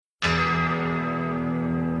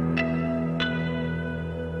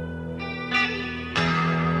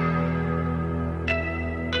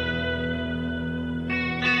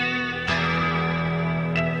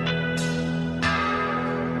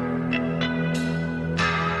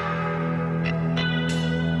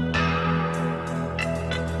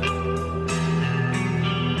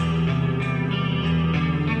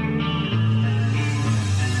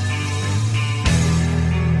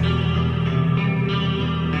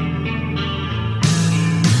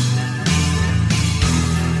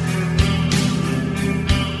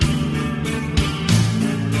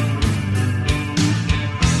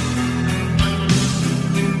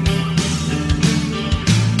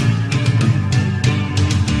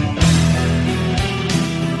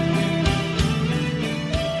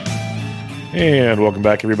And welcome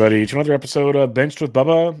back, everybody, to another episode of Benched with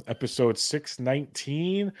Bubba, episode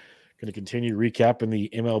 619. Going to continue recapping the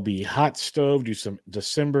MLB Hot Stove, do some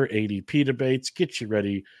December ADP debates, get you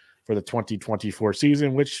ready for the 2024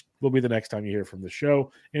 season, which will be the next time you hear from the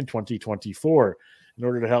show in 2024. In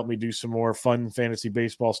order to help me do some more fun fantasy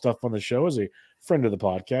baseball stuff on the show as a friend of the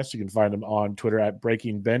podcast, you can find him on Twitter at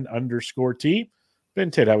BreakingBen_T.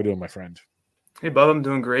 Ben Tidd, how we doing, my friend? Hey, Bubba, I'm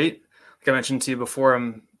doing great. Like I mentioned to you before,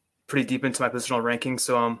 I'm pretty deep into my positional rankings,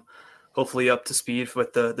 so I'm hopefully up to speed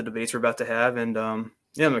with the debates we're about to have. And I'm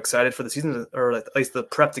excited for the season, or at least the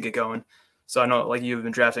prep to get going. So I know, like, you've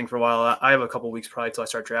been drafting for a while. I have a couple weeks probably till I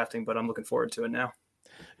start drafting, but I'm looking forward to it now.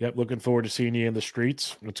 Yep, looking forward to seeing you in the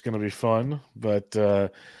streets. It's going to be fun. But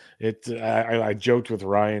I joked with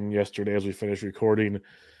Ryan yesterday as we finished recording.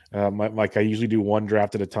 Like I usually do one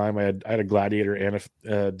draft at a time. I had a Gladiator and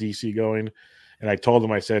a DC going, and I told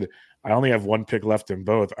him, I said, I only have one pick left in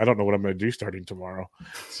both. I don't know what I'm going to do starting tomorrow.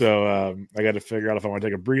 So I got to figure out if I want to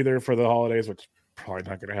take a breather for the holidays, which is probably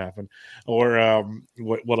not going to happen, or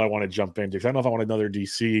what I want to jump into. Because I don't know if I want another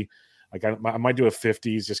DC. Like I might do a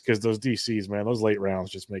 50s just because those DCs, man, those late rounds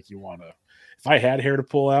just make you want to. If I had hair to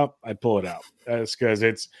pull out, I'd pull it out. It's because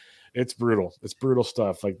it's brutal. It's brutal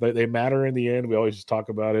stuff. Like they matter in the end. We always talk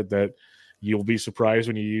about it that you'll be surprised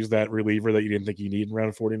when you use that reliever that you didn't think you need in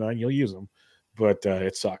round 49. You'll use them. But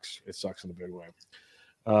it sucks. It sucks in a big way.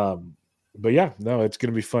 But yeah, no, it's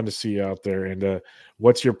going to be fun to see you out there. And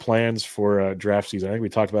what's your plans for draft season? I think we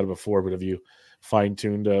talked about it before, but have you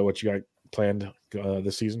fine-tuned what you got planned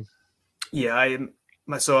this season? Yeah,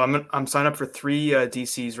 I'm signed up for 3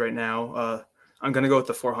 DCs right now. I'm going to go with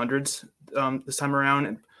the 400s this time around.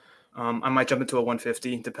 And I might jump into a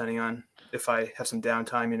 150 depending on if I have some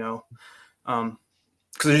downtime,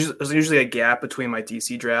 because there's usually a gap between my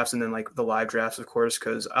DC drafts and then like the live drafts, of course,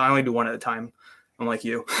 because I only do one at a time, unlike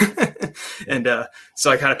you. And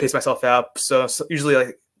so I kind of pace myself out. So usually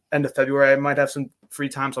like end of February, I might have some free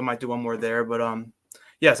time, so I might do one more there. But so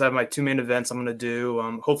I have my 2 main events I'm going to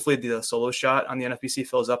do. Hopefully the solo shot on the NFBC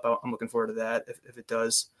fills up. I'm looking forward to that if it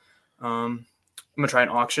does. I'm going to try an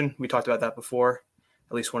auction. We talked about that before,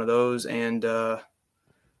 at least one of those. And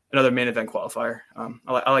another main event qualifier.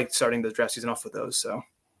 I like starting the draft season off with those. So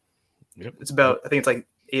yep. It's about, I think it's like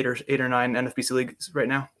 8 or 9 NFBC leagues right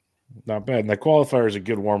now. Not bad. And that qualifier is a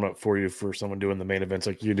good warm up for you for someone doing the main events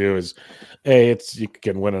like you do. Is A, you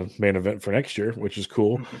can win a main event for next year, which is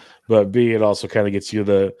cool. Mm-hmm. But B, it also kind of gets you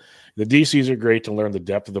the DCs are great to learn the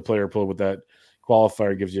depth of the player pool. With that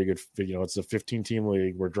qualifier gives you a good, it's a 15-team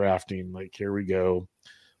league. We're drafting. Like, here we go.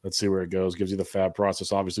 Let's see where it goes. Gives you the fab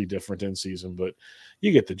process, obviously different in season, but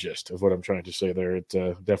you get the gist of what I'm trying to say there. It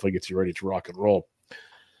definitely gets you ready to rock and roll.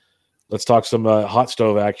 Let's talk some hot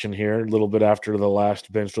stove action here. A little bit after the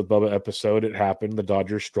last Benched with Bubba episode, it happened. The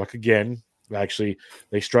Dodgers struck again. Actually,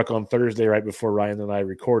 they struck on Thursday right before Ryan and I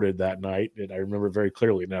recorded that night. I remember very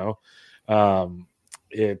clearly now.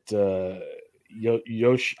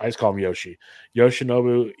 Yoshi, I just call him Yoshi.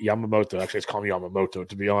 Yoshinobu Yamamoto. Actually, it's called Yamamoto,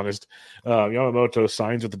 to be honest. Yamamoto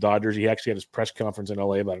signs with the Dodgers. He actually had his press conference in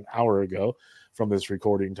LA about an hour ago from this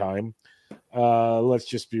recording time. Let's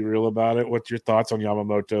just be real about it. What's your thoughts on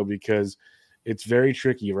Yamamoto? Because it's very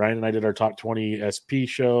tricky. Ryan and I did our top 20 SP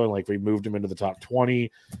show, and like we moved him into the top 20,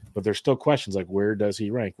 but there's still questions like where does he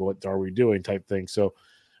rank? What are we doing? Type thing. So,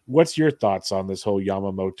 what's your thoughts on this whole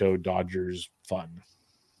Yamamoto Dodgers fun?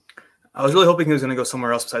 I was really hoping he was going to go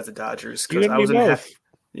somewhere else besides the Dodgers because I wasn't happy.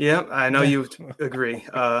 Yeah, I know you agree.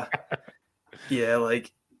 The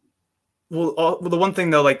one thing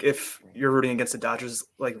though, like if you're rooting against the Dodgers,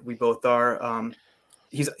 like we both are,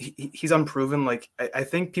 he's unproven. Like I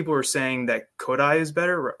think people were saying that Kodai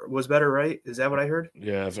was better, right? Is that what I heard?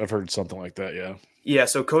 Yeah, I've heard something like that. Yeah. Yeah.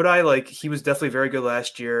 So Kodai, like he was definitely very good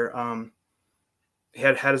last year. He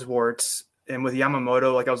had his warts. And with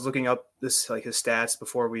Yamamoto, like I was looking up his stats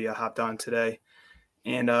before we hopped on today.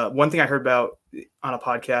 And one thing I heard about on a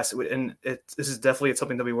podcast, this is definitely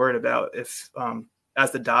something to be worried about if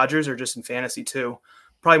as the Dodgers or just in fantasy too,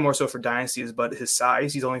 probably more so for dynasties, but his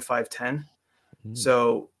size, he's only 5'10". Mm.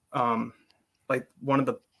 So like one of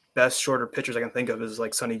the best shorter pitchers I can think of is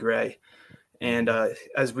like Sonny Gray. And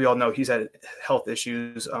as we all know, he's had health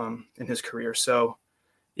issues in his career. So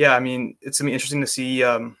yeah, I mean, it's going to be interesting to see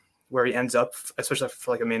where he ends up, especially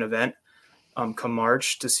for like a main event come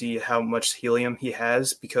March, to see how much helium he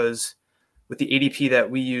has, because with the ADP that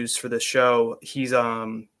we use for the show, he's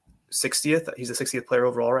 60th. He's the 60th player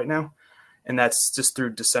overall right now. And that's just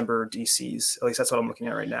through December DCs. At least that's what I'm looking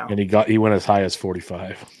at right now. And he went as high as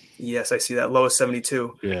 45. Yes, I see that. Low as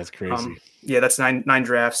 72. Yeah, it's crazy. Yeah, that's nine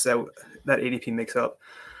drafts that ADP makes up.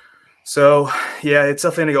 So, yeah, it's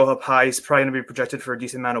definitely going to go up high. He's probably going to be projected for a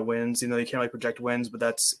decent amount of wins. You know, you can't really project wins, but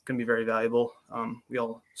that's going to be very valuable. We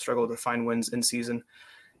all struggle to find wins in season.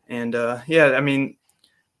 And, yeah, I mean,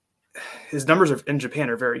 his numbers in Japan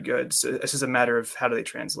are very good. So it's just a matter of how do they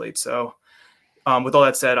translate. So, with all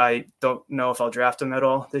that said, I don't know if I'll draft him at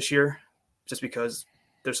all this year just because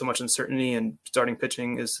there's so much uncertainty and starting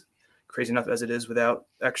pitching is crazy enough as it is without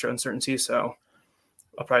extra uncertainty. So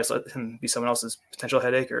I'll probably just let him be someone else's potential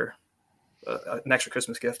headache or an extra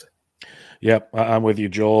Christmas gift. Yep, I'm with you.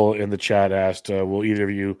 Joel in the chat asked, will either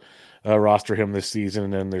of you roster him this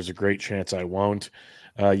season? And there's a great chance I won't.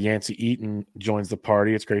 Yancey Eaton joins the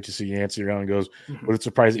party. It's great to see Yancey around and goes, would it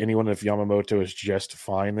surprise anyone if Yamamoto is just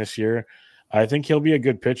fine this year? I think he'll be a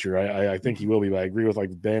good pitcher. I think he will be, but I agree with like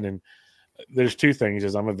Ben. And there's two things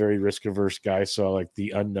is I'm a very risk averse guy. So like the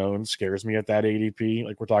unknown scares me at that ADP,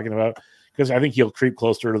 like we're talking about, because I think he'll creep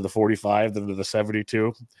closer to the 45 than to the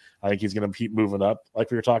 72. I think he's going to keep moving up like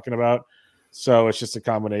we were talking about. So it's just a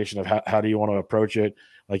combination of how do you want to approach it?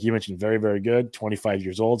 Like you mentioned, very, very good, 25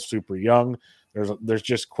 years old, super young. There's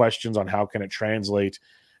just questions on how can it translate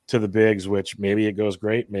to the bigs, which maybe it goes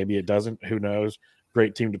great, maybe it doesn't. Who knows?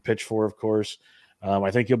 Great team to pitch for, of course. I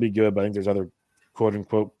think he'll be good, but I think there's other quote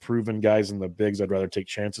unquote proven guys in the bigs I'd rather take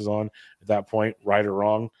chances on at that point, right or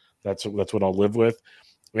wrong. That's what I'll live with.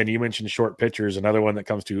 And you mentioned short pitchers. Another one that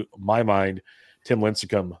comes to my mind, Tim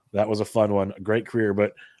Lincecum. That was a fun one, a great career,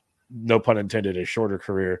 but no pun intended, a shorter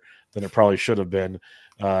career than it probably should have been,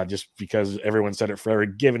 just because everyone said it forever,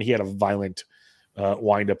 given he had a violent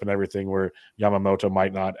windup and everything where Yamamoto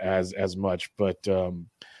might not as much, but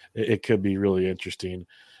it could be really interesting.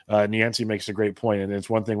 Nancy makes a great point, and it's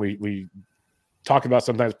one thing we talk about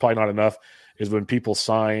sometimes, probably not enough, is when people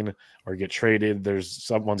sign or get traded, there's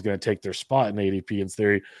someone's going to take their spot in ADP in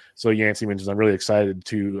theory. So Yancey mentions I'm really excited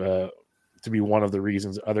to be one of the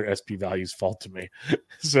reasons other SP values fall to me.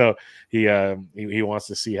 So he wants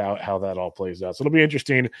to see how that all plays out. So it'll be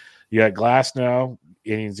interesting. You got Glass now,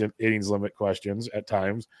 innings limit questions at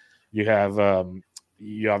times. You have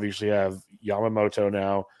you obviously have Yamamoto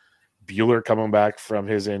now, Buehler coming back from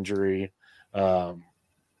his injury,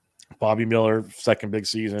 Bobby Miller, second big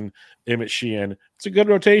season, Emmett Sheehan. It's a good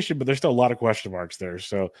rotation, but there's still a lot of question marks there.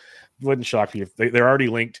 So it wouldn't shock me if they're already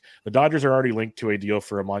linked. The Dodgers are already linked to a deal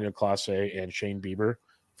for Emmanuel Clase and Shane Bieber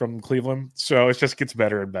from Cleveland. So it just gets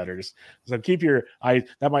better and better. So keep your eye.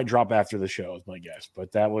 That might drop after the show is my guess,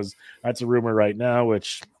 but that's a rumor right now,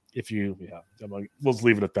 which we'll just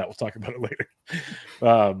leave it at that. We'll talk about it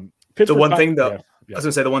later. The one thing though, yeah. I was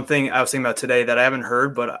going to say the one thing I was thinking about today that I haven't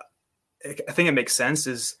heard, but I think it makes sense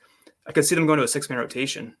is I could see them going to a 6-man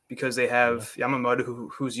rotation because they have Yamamoto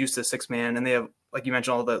who's used to 6-man, and they have, like you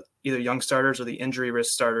mentioned, all the either young starters or the injury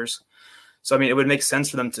risk starters. So, I mean, it would make sense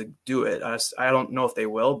for them to do it. I don't know if they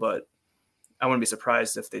will, but I wouldn't be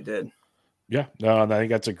surprised if they did. Yeah, no, and I think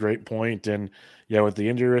that's a great point. And yeah, with the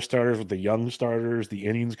injury risk starters, with the young starters, the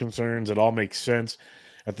innings concerns, it all makes sense.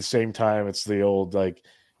 At the same time, it's the old, like,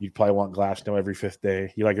 you'd probably want Glass every fifth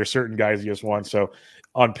day. There's certain guys you just want. So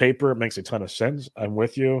on paper, it makes a ton of sense. I'm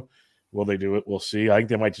with you. Will they do it? We'll see. I think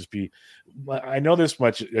they might just be – I know this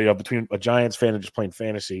much, between a Giants fan and just playing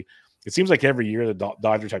fantasy, it seems like every year the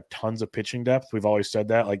Dodgers have tons of pitching depth. We've always said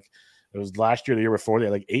that. Like, it was last year, the year before, they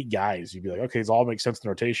had like 8 guys. You'd be like, okay, this all makes sense in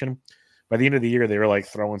rotation. By the end of the year, they were like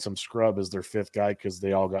throwing some scrub as their 5th guy because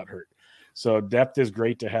they all got hurt. So depth is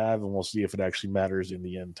great to have, and we'll see if it actually matters in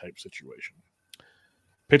the end type situation.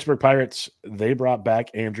 Pittsburgh Pirates, they brought back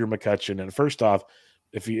Andrew McCutchen. And first off,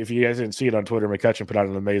 if you guys didn't see it on Twitter, McCutchen put out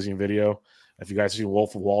an amazing video. If you guys see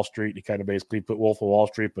Wolf of Wall Street, he kind of basically put Wolf of Wall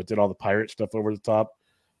Street, but did all the pirate stuff over the top,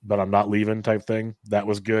 but I'm not leaving type thing. That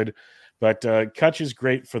was good. But Kutch is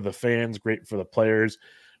great for the fans, great for the players.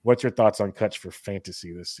 What's your thoughts on Kutch for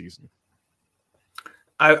fantasy this season?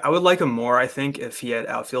 I would like him more, I think, if he had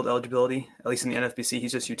outfield eligibility. At least in the NFBC,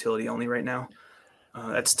 he's just utility only right now.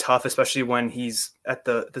 That's tough, especially when he's at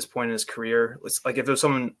this point in his career. It's like if there's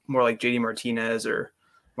someone more like JD Martinez or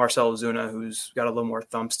Marcell Ozuna, who's got a little more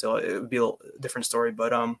thump still, it would be a different story.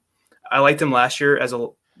 But I liked him last year as a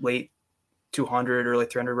late 200 or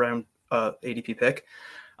late 300 round ADP pick.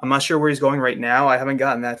 I'm not sure where he's going right now. I haven't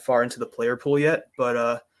gotten that far into the player pool yet.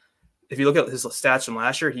 But if you look at his stats from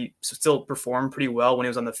last year, he still performed pretty well when he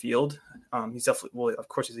was on the field. He's definitely, well, of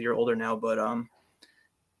course, he's a year older now, but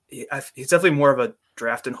he's definitely more of a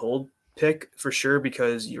draft and hold pick for sure,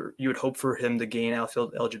 because you would hope for him to gain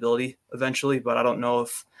outfield eligibility eventually, but I don't know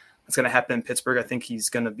if that's going to happen in Pittsburgh. I think he's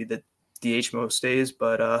going to be the DH most days,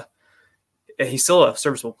 but he's still a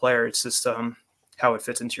serviceable player. It's just how it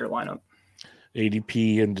fits into your lineup.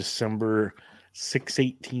 ADP in December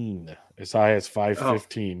 618 as high as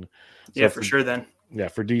 515. Yeah, for sure then. Yeah,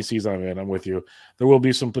 for DC's, I'm with you. There will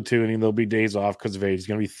be some platooning. There'll be days off because of age. He's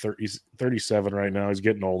going to be 37 right now. He's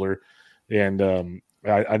getting older. And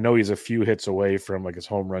I know he's a few hits away from like his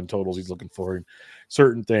home run totals he's looking for and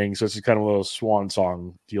certain things. So it's kind of one of those swan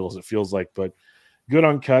song deals, it feels like. But good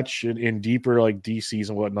on Kutch in deeper like DCs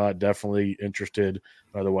and whatnot. Definitely interested.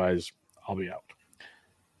 Otherwise, I'll be out.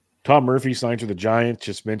 Tom Murphy signed to the Giants,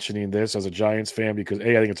 just mentioning this as a Giants fan because,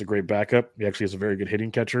 A, I think it's a great backup. He actually is a very good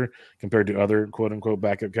hitting catcher compared to other quote-unquote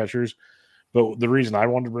backup catchers. But the reason I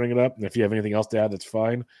wanted to bring it up, and if you have anything else to add, that's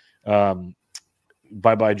fine.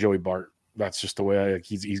 Bye-bye Joey Bart. That's just the way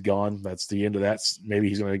he's gone. That's the end of that. Maybe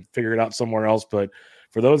he's going to figure it out somewhere else. But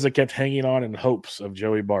for those that kept hanging on in hopes of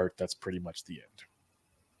Joey Bart, that's pretty much the end.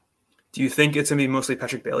 Do you think it's going to be mostly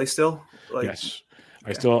Patrick Bailey still? Yes. Okay.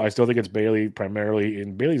 I still think it's Bailey primarily,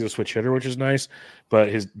 and Bailey's a switch hitter, which is nice, but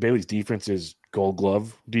Bailey's defense is Gold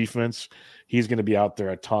Glove defense. He's going to be out there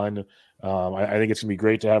a ton. I think it's going to be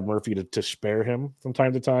great to have Murphy to spare him from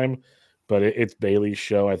time to time, but it's Bailey's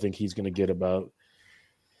show. I think he's going to get about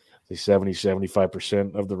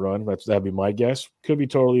 70-75% of the run. That'd be my guess. Could be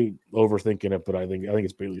totally overthinking it, but I think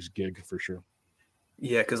it's Bailey's gig for sure.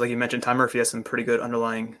 Yeah, because like you mentioned, Tom Murphy has some pretty good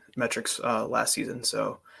underlying metrics last season,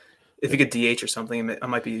 so. If he could DH or something, it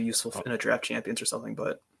might be useful in a draft champions or something.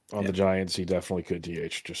 But on the Giants, he definitely could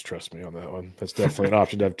DH. Just trust me on that one. That's definitely an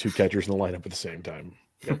option to have two catchers in the lineup at the same time.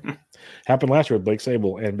 Yep. Happened last year with Blake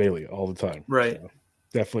Sable and Bailey all the time. Right. So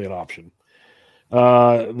definitely an option.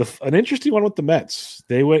 An interesting one with the Mets.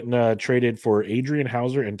 They went and traded for Adrian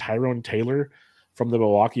Hauser and Tyrone Taylor from the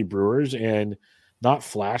Milwaukee Brewers, and not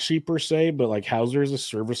flashy per se, but like Hauser is a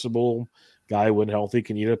serviceable guy when healthy,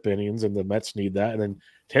 can eat up innings, and the Mets need that. And then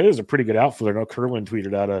Taylor's a pretty good outfielder. I know Kerwin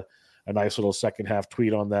tweeted out a nice little second half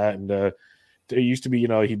tweet on that. And it used to be,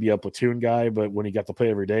 he'd be a platoon guy, but when he got to play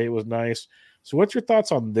every day, it was nice. So what's your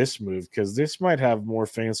thoughts on this move? Because this might have more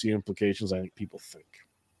fancy implications than I think people think.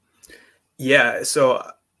 Yeah. So,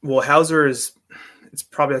 Hauser it's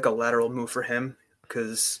probably like a lateral move for him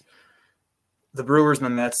because the Brewers and the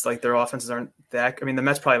Mets, like their offenses aren't that. I mean, the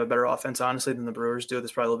Mets probably have a better offense, honestly, than the Brewers do.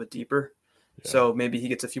 That's probably a little bit deeper. Yeah. So maybe he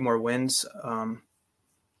gets a few more wins.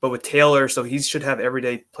 But with Taylor, so he should have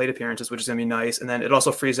everyday plate appearances, which is going to be nice. And then it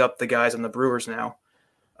also frees up the guys on the Brewers now.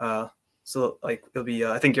 So like it'll be,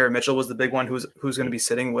 I think Garrett Mitchell was the big one who's going to be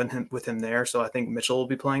sitting with him there. So I think Mitchell will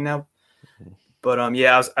be playing now. Mm-hmm. But I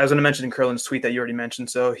was going to mention in Kerlin's tweet that you already mentioned.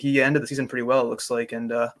 So he ended the season pretty well, it looks like.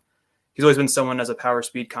 And he's always been someone as a power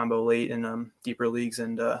speed combo late in deeper leagues.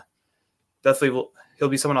 And definitely he'll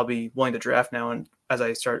be someone I'll be willing to draft now. And as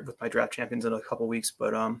I start with my draft champions in a couple weeks,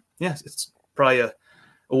 but it's probably a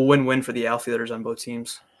win-win for the outfielders on both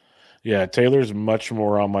teams. Yeah, Taylor's much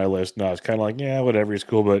more on my list now. It's kind of like, yeah, whatever, he's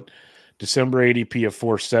cool. But December ADP of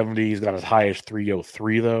 470, he's got as high as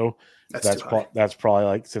 303 though. That's probably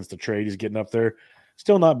like since the trade he's getting up there.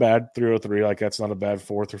 Still not bad, 303. Like that's not a bad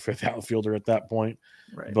fourth or fifth outfielder at that point.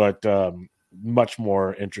 Right. But much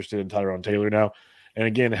more interested in Tyrone Taylor now. And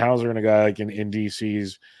again, Hauser and a guy like in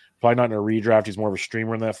DC's probably not in a redraft. He's more of a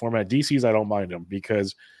streamer in that format. DC's, I don't mind him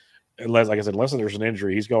because unless there's an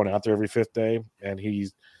injury, he's going out there every fifth day, and he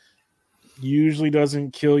usually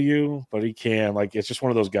doesn't kill you, but he can. Like it's just one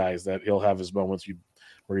of those guys that he'll have his moments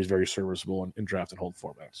where he's very serviceable in draft and hold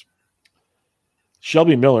formats.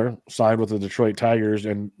 Shelby Miller signed with the Detroit Tigers,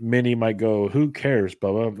 and many might go, "Who cares,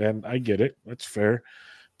 Bubba?" And I get it; that's fair.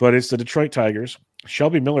 But it's the Detroit Tigers.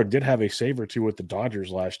 Shelby Miller did have a save or two with the Dodgers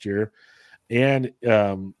last year, and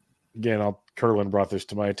again, Kerwin brought this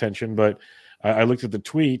to my attention, but I looked at the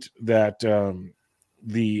tweet that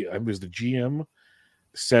it was the GM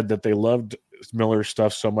said that they loved Miller's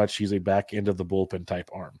stuff so much he's a back end of the bullpen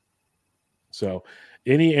type arm. So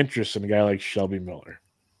any interest in a guy like Shelby Miller?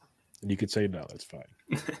 And you could say no, that's fine.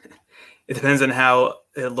 It depends on how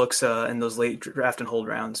it looks in those late draft and hold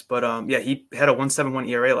rounds. But he had a 1.71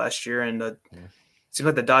 ERA last year, and it seems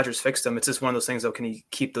like the Dodgers fixed him. It's just one of those things, though. Can he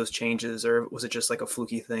keep those changes, or was it just like a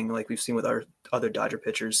fluky thing like we've seen with our other Dodger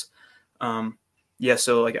pitchers?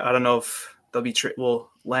 So like I don't know if they'll be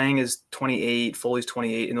Lang is 28, Foley's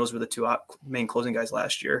 28, and those were the two main closing guys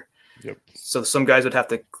last year. Yep. So some guys would have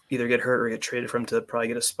to either get hurt or get traded for him to probably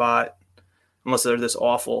get a spot, unless they're this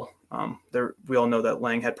awful. We all know that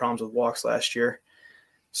Lang had problems with walks last year.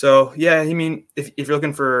 So yeah, I mean, if you're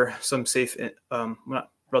looking for some safe,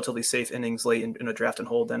 relatively safe innings late in a draft and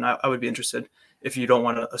hold, then I would be interested if you don't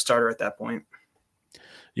want a starter at that point.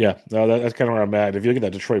 Yeah, no, that's kind of where I'm at. If you look at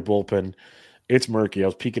that Detroit bullpen, it's murky. I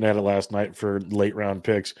was peeking at it last night for late round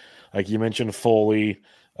picks. Like you mentioned Foley,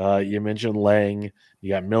 you mentioned Lang, you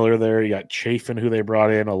got Miller there, you got Chafin, who they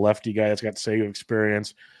brought in, a lefty guy that's got save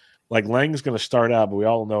experience. Like Lang's going to start out, but we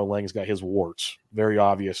all know Lang's got his warts, very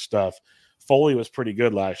obvious stuff. Foley was pretty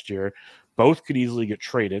good last year. Both could easily get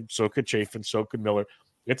traded. So could Chafin, so could Miller.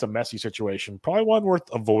 It's a messy situation. Probably one worth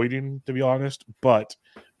avoiding, to be honest, but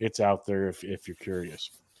it's out there if you're curious.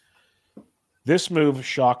 This move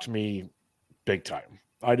shocked me big time.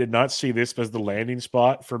 I did not see this as the landing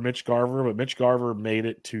spot for Mitch Garver, but Mitch Garver made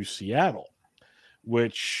it to Seattle,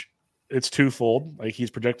 which it's twofold. Like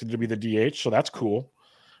he's projected to be the DH, so that's cool.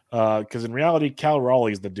 Because in reality, Cal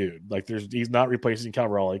Raleigh's the dude. Like he's not replacing Cal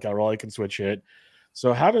Raleigh. Cal Raleigh can switch hit.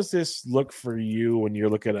 So how does this look for you when you're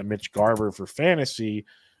looking at Mitch Garver for fantasy,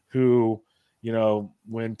 who,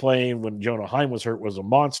 when Jonah Heim was hurt was a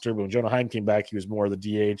monster, but when Jonah Heim came back, he was more of the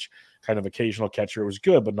DH, kind of occasional catcher. It was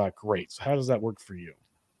good, but not great. So how does that work for you?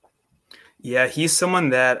 Yeah, he's someone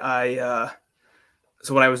that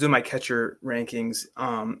so when I was doing my catcher rankings,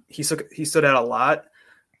 he stood out a lot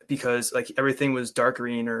because like everything was dark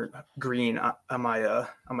green or green on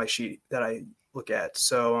my sheet that I look at.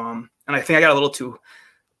 So and I think I got a little too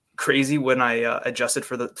crazy when I adjusted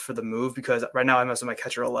for the move, because right now I'm at my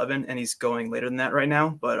catcher 11 and he's going later than that right now.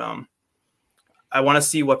 But I want to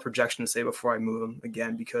see what projections say before I move him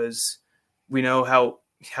again, because we know how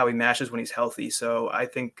he matches when he's healthy. So I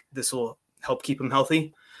think this will help keep him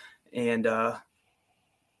healthy, and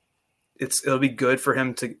it'll be good for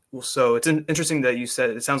him to. So it's interesting that you said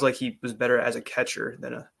it sounds like he was better as a catcher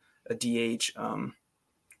than a DH.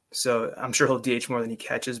 So I'm sure he'll DH more than he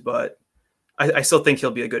catches, but I still think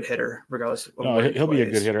he'll be a good hitter regardless. He'll be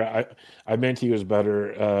a good hitter. I meant he was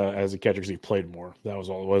better as a catcher because he played more. That was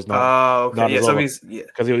all it was.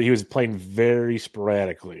 Because he was playing very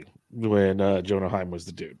sporadically when Jonah Heim was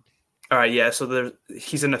the dude. All right, yeah. So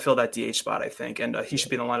he's going to fill that DH spot, I think, and he should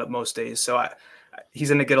be in the lineup most days. So he's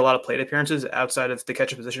going to get a lot of plate appearances outside of the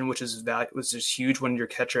catcher position, which is just huge when you're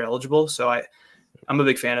catcher eligible. So I'm a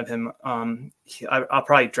big fan of him. I'll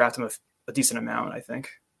probably draft him a decent amount, I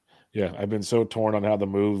think. Yeah, I've been so torn on how the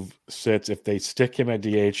move sits. If they stick him at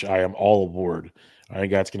DH, I am all aboard. I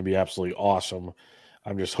think that's going to be absolutely awesome.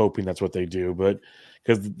 I'm just hoping that's what they do. But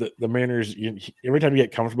because the Mariners, every time you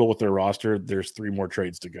get comfortable with their roster, there's 3 more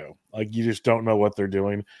trades to go. Like you just don't know what they're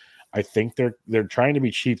doing. I think they're trying to be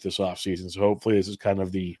cheap this offseason. So hopefully this is kind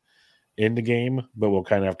of the end game, but we'll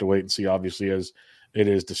kind of have to wait and see, obviously, as it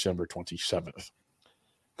is December 27th. A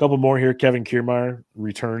couple more here. Kevin Kiermaier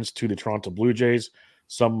returns to the Toronto Blue Jays.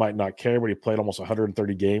 Some might not care, but he played almost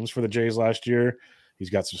 130 games for the Jays last year. He's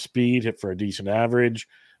got some speed, hit for a decent average.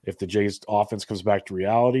 If the Jays offense comes back to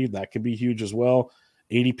reality, that could be huge as well.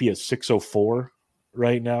 ADP is 604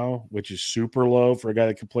 right now, which is super low for a guy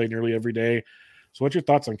that can play nearly every day. So what's your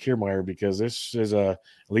thoughts on Kiermaier? Because this is at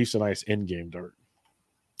least a nice end-game dart.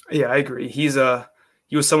 Yeah, I agree. He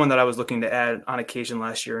was someone that I was looking to add on occasion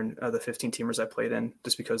last year in the 15-teamers I played in,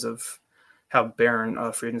 just because of how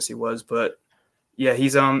barren free agency was. But yeah,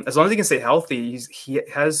 he's as long as he can stay healthy, he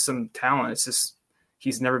has some talent. It's just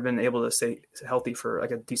he's never been able to stay healthy for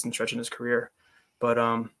like a decent stretch in his career. But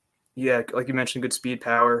yeah, like you mentioned, good speed,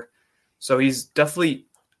 power. So he's definitely.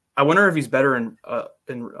 I wonder if he's better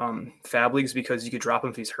in fab leagues, because you could drop him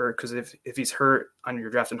if he's hurt. Because if he's hurt on your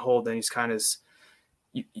draft and hold, then he's kind of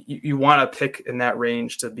you want to pick in that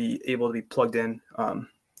range to be able to be plugged in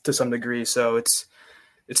to some degree. So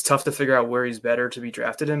it's tough to figure out where he's better to be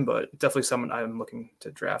drafted in, but definitely someone I'm looking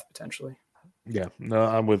to draft potentially. Yeah, no,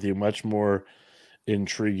 I'm with you. Much more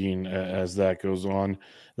intriguing as that goes on.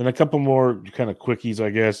 Then a couple more kind of quickies, I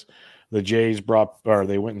guess. The Jays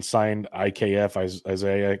they went and signed IKF,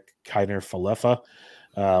 Isaiah Kiner-Falefa.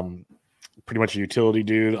 Pretty much a utility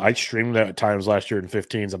dude. I streamed that at times last year in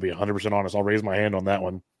 15s. I'll be 100% honest. I'll raise my hand on that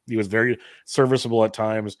one. He was very serviceable at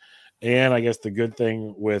times. And I guess the good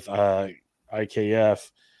thing with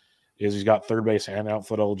IKF is he's got third base and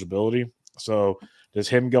outfield eligibility. So does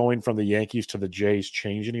him going from the Yankees to the Jays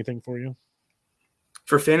change anything for you?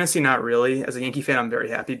 For fantasy, not really. As a Yankee fan, I'm very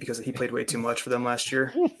happy because he played way too much for them last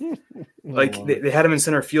year. Like they had him in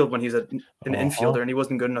center field when he was an infielder, and he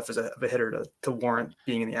wasn't good enough as a hitter to warrant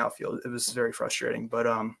being in the outfield. It was very frustrating. But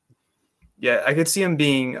yeah, I could see him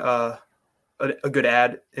being a good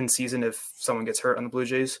ad in season if someone gets hurt on the Blue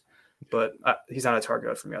Jays. But he's not a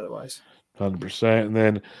target for me otherwise. 100%. And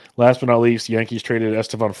then last but not least, Yankees traded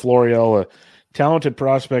Estevan Florial, a talented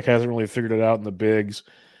prospect, hasn't really figured it out in the bigs,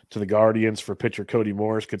 to the Guardians for pitcher Cody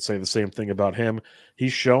Morris. Could say the same thing about him.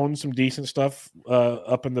 He's shown some decent stuff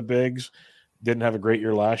up in the bigs. Didn't have a great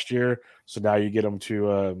year last year. So now you get him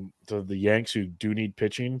to the Yanks, who do need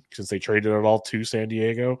pitching since they traded it all to San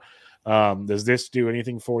Diego. Does this do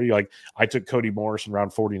anything for you? Like, I took Cody Morris in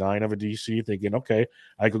round 49 of a DC thinking, okay,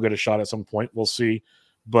 I could get a shot at some point. We'll see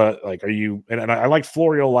But like, are you? And I liked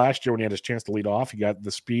Florial last year when he had his chance to lead off. He got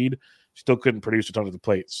the speed, still couldn't produce a ton of the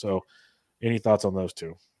plate. So, any thoughts on those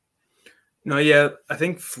two? No, yeah, I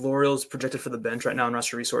think Florial's projected for the bench right now in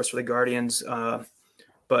roster resource for the Guardians.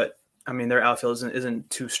 But I mean, their outfield isn't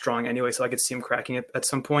too strong anyway, so I could see him cracking it at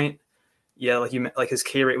some point. Yeah, like his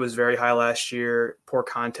K rate was very high last year, poor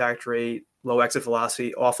contact rate, low exit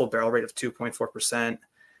velocity, awful barrel rate of 2.4%.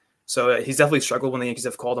 So he's definitely struggled when the Yankees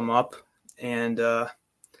have called him up. And I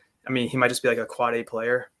mean, he might just be like a quad A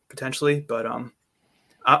player potentially, but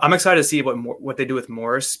I'm excited to see what they do with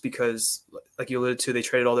Morris because, like you alluded to, they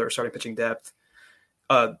traded all their starting pitching depth.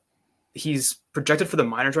 He's projected for the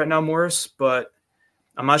minors right now, Morris, but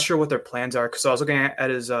I'm not sure what their plans are because I was looking at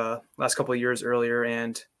his last couple of years earlier,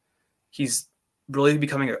 and he's really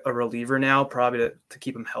becoming a reliever now, probably to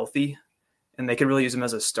keep him healthy, and they could really use him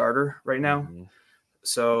as a starter right now. Mm-hmm.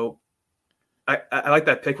 So I like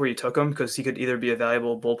that pick where you took him because he could either be a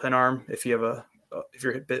valuable bullpen arm if you're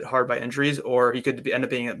a bit hard by injuries, or he could end up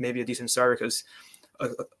being maybe a decent starter because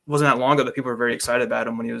it wasn't that long ago that people were very excited about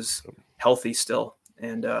him when he was healthy still.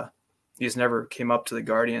 And he just never came up to the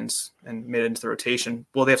Guardians and made it into the rotation.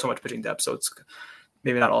 Well, they have so much pitching depth, so it's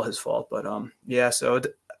maybe not all his fault. But yeah, so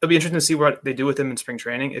it'll be interesting to see what they do with him in spring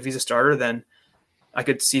training. If he's a starter, then I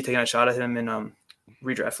could see taking a shot at him in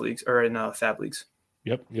redraft leagues or in fab leagues.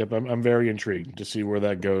 Yep. I'm very intrigued to see where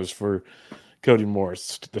that goes for Cody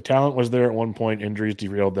Morris. The talent was there at one point. Injuries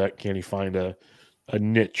derailed that. Can he find a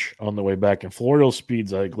niche on the way back? And Florial's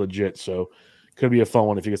speed's like legit, so could be a fun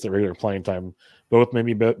one if he gets the regular playing time. Both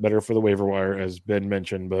maybe better for the waiver wire, as Ben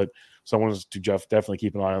mentioned, but someone's to definitely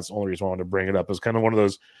keep an eye on. It's the only reason I wanted to bring it up. It's kind of one of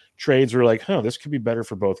those trades where like, this could be better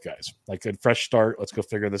for both guys. Like a fresh start. Let's go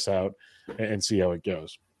figure this out and see how it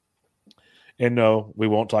goes. And no, we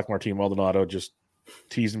won't talk Martin Maldonado, just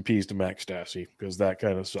T's and P's to Max Stassi because that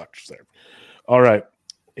kind of sucks there. All right.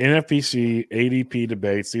 NFBC ADP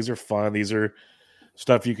debates. These are fun. These are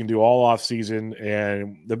stuff you can do all off season.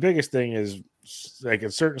 And the biggest thing is like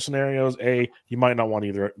in certain scenarios, A, you might not want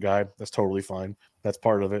either guy. That's totally fine. That's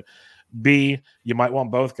part of it. B, you might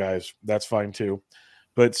want both guys. That's fine too.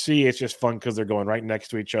 But C, it's just fun because they're going right next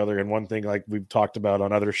to each other. And one thing like we've talked about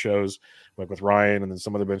on other shows, like with Ryan and then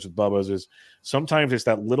some other bench with Bubba's, is sometimes it's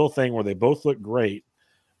that little thing where they both look great,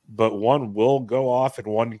 but one will go off and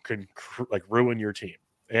one can like ruin your team.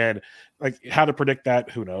 And like how to predict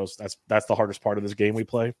that, who knows? That's the hardest part of this game we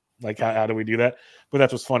play. Like how do we do that? But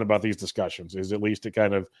that's what's fun about these discussions is at least it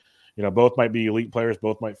kind of, both might be elite players,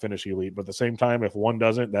 both might finish elite. But at the same time, if one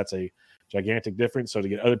doesn't, that's a gigantic difference. So to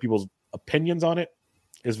get other people's opinions on it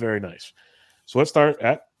is very nice. So let's start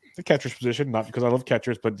at the catcher's position, not because I love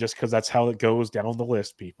catchers, but just because that's how it goes down the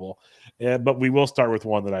list, people. But we will start with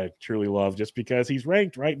one that I truly love just because he's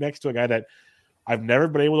ranked right next to a guy that I've never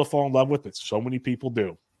been able to fall in love with, but so many people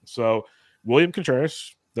do. So William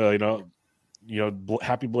Contreras,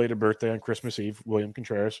 happy belated birthday on Christmas Eve, William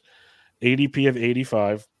Contreras, ADP of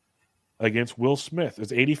 85 against Will Smith.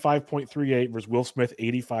 It's 85.38 versus Will Smith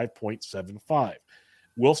 85.75.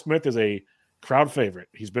 Will Smith is a crowd favorite.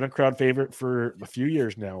 He's been a crowd favorite for a few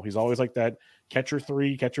years now. He's always like that catcher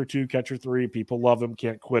 3, catcher 2, catcher 3. People love him,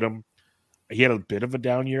 can't quit him. He had a bit of a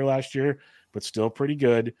down year last year, but still pretty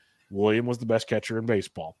good. William was the best catcher in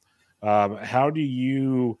baseball. How do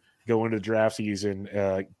you go into draft season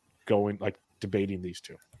debating these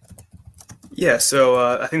two? Yeah,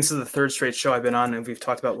 so I think this is the third straight show I've been on, and we've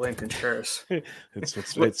talked about William Contreras.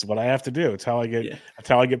 it's what I have to do. It's how I get. Yeah. That's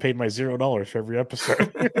how I get paid my $0 for every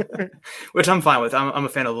episode, which I'm fine with. I'm a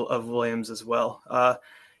fan of Williams as well.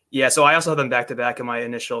 So I also have them back to back in my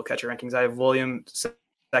initial catcher rankings. I have William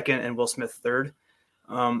second and Will Smith third.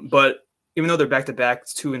 But even though they're back to back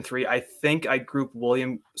 2 and 3, I think I group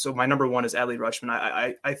William. So my number 1 is Adley Rutschman.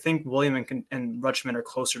 I think William and Rutschman are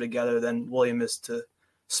closer together than William is to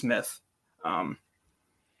Smith. And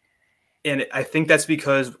I think that's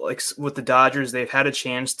because like with the Dodgers, they've had a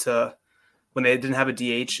chance to, when they didn't have a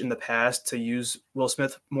DH in the past, to use Will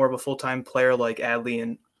Smith more of a full-time player like Adley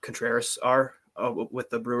and Contreras are with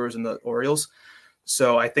the Brewers and the Orioles.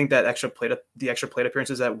 So I think that the extra plate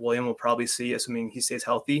appearances that William will probably see, assuming he stays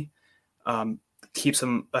healthy, keeps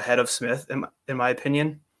him ahead of Smith in my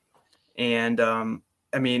opinion. And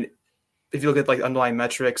I mean, if you look at like underlying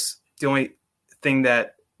metrics, the only thing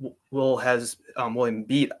that Will has William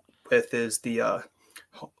beat with is the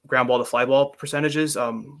ground ball to fly ball percentages.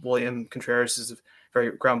 William Contreras is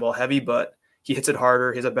very ground ball heavy, but he hits it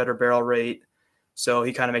harder. He has a better barrel rate. So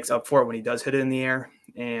he kind of makes up for it when he does hit it in the air.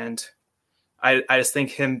 And I just think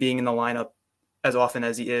him being in the lineup as often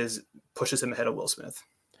as he is pushes him ahead of Will Smith.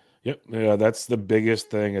 Yep. Yeah, that's the biggest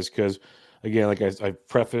thing is because again, like I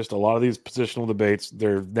prefaced, a lot of these positional debates,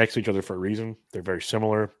 they're next to each other for a reason. They're very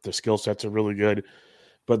similar. The skill sets are really good.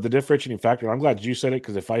 But the differentiating factor, and I'm glad you said it,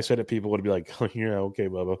 because if I said it, people would be like, yeah, okay,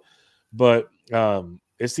 Bubba. But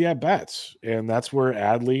it's the at-bats, and that's where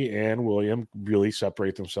Adley and William really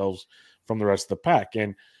separate themselves from the rest of the pack.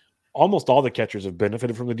 And almost all the catchers have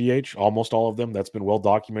benefited from the DH, almost all of them. That's been well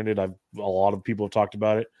documented. A lot of people have talked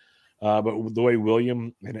about it. But the way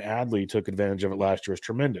William and Adley took advantage of it last year is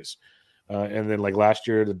tremendous. And then, like last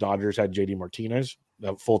year, the Dodgers had JD Martinez,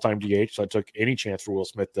 a full-time DH, so I took any chance for Will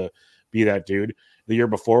Smith to be that dude. The year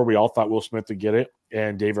before, we all thought Will Smith would get it,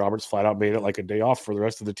 and Dave Roberts flat out made it like a day off for the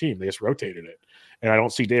rest of the team. They just rotated it. And I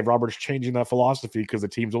don't see Dave Roberts changing that philosophy because the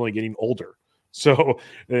team's only getting older. So,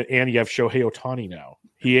 and you have Shohei Ohtani now.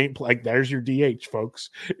 He ain't like, there's your DH, folks.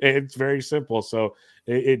 It's very simple. So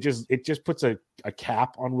it just puts a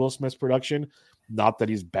cap on Will Smith's production. Not that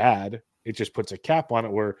he's bad. It just puts a cap on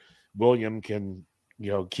it where William can,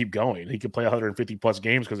 keep going. He could play 150 plus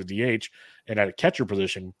games because of DH, and at a catcher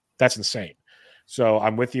position, that's insane. So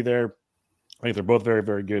I'm with you there. I think they're both very,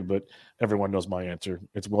 very good, but everyone knows my answer.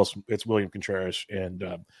 It's William Contreras, and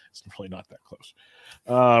it's really not that close.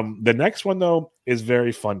 The next one, though, is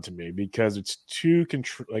very fun to me because it's two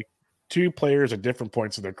players at different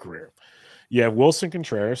points of their career. You have Willson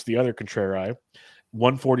Contreras, the other Contreras,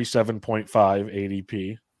 147.5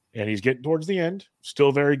 ADP, and he's getting towards the end.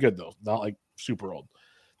 Still very good, though. Not like super old.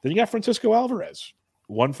 Then you got Francisco Alvarez,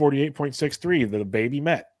 148.63, the baby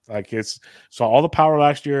Met. Saw all the power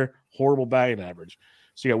last year, horrible batting average.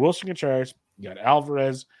 So you got Willson Contreras, you got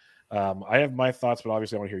Alvarez. I have my thoughts, but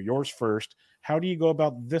obviously I want to hear yours first. How do you go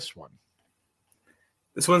about this one?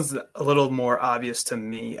 This one's a little more obvious to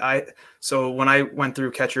me. So when I went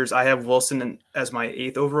through catchers, I have Wilson as my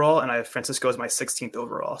 8th overall, and I have Francisco as my 16th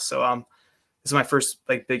overall. So this is my first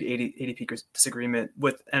big ADP disagreement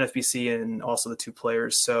with NFBC and also the two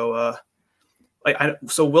players. So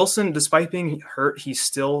so Wilson, despite being hurt, he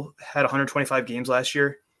still had 125 games last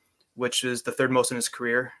year, which is the 3rd most in his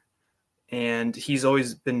career. And he's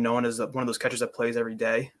always been known as one of those catchers that plays every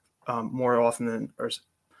day, more often than, or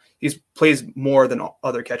he plays more than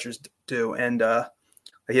other catchers do. And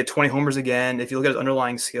he had 20 homers again. If you look at his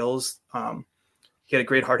underlying skills, he had a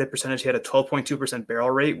great hard hit percentage. He had a 12.2% barrel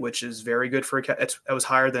rate, which is very good for a catcher. It was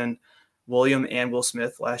higher than William and Will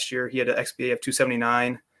Smith last year. He had an XBA of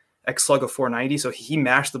 279. X slug of 490, so he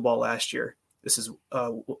mashed the ball last year. This is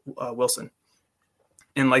Wilson,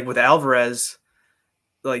 and with Alvarez,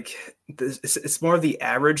 it's more of the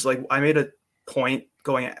average. I made a point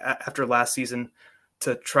going after last season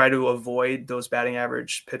to try to avoid those batting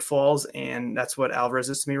average pitfalls, and that's what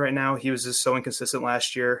Alvarez is to me right now. He was just so inconsistent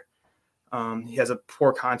last year. He has a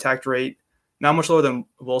poor contact rate, not much lower than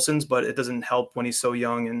Wilson's, but it doesn't help when he's so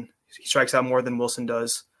young and he strikes out more than Wilson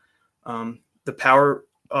does. The power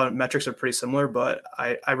metrics are pretty similar, but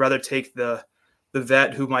I'd rather take the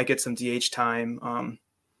vet who might get some DH time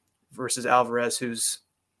versus Alvarez, who's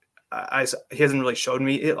he hasn't really showed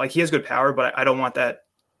me it. He has good power, but I don't want that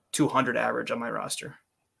 200 average on my roster.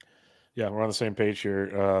 Yeah, we're on the same page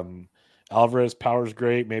here. Alvarez power's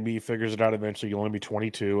great. Maybe he figures it out eventually. He'll only be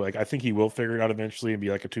 22. I think he will figure it out eventually and be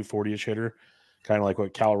like a 240-ish hitter, kind of like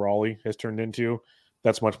what Cal Raleigh has turned into.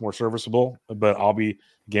 That's much more serviceable, but I'll be,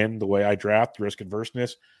 again, the way I draft, risk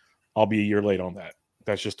adverseness, I'll be a year late on that.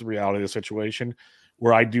 That's just the reality of the situation,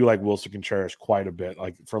 where I do like Willson Contreras quite a bit.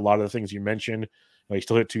 For a lot of the things you mentioned, he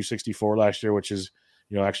still hit 264 last year, which is,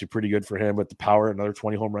 actually pretty good for him. But the power, another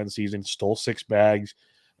 20 home run season, stole 6 bags.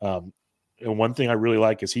 And one thing I really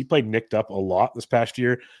like is he played nicked up a lot this past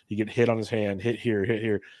year. He get hit on his hand, hit here, hit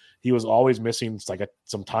here. He was always missing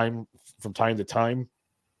some time from time to time.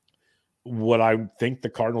 What I think the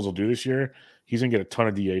Cardinals will do this year, he's going to get a ton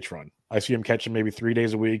of DH run. I see him catching maybe 3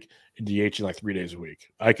 days a week and DHing 3 days a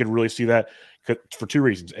week. I could really see that for 2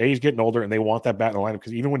 reasons. A, he's getting older, and they want that bat in the lineup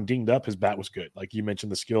because even when dinged up, his bat was good. Like you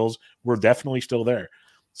mentioned, the skills were definitely still there.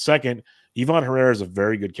 Second, Ivan Herrera is a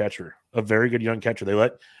very good catcher, a very good young catcher. They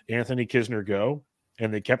let Anthony Kisner go,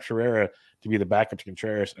 and they kept Herrera to be the backup to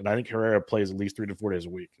Contreras, and I think Herrera plays at least 3 to 4 days a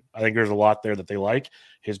week. I think there's a lot there that they like.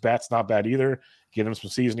 His bat's not bad either. Get him some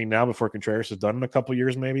seasoning now before Contreras is done in a couple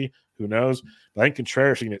years, maybe. Who knows? But I think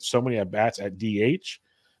Contreras can get so many at-bats at DH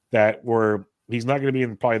that he's not going to be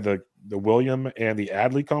in probably the William and the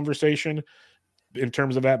Adley conversation in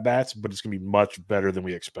terms of at-bats, but it's going to be much better than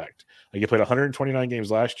we expect. You played 129 games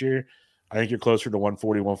last year. I think you're closer to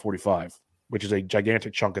 140, 145, which is a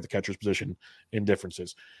gigantic chunk at the catcher's position in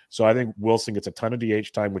differences. So I think Wilson gets a ton of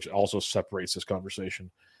DH time, which also separates this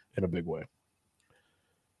conversation in a big way.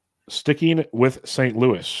 Sticking with St.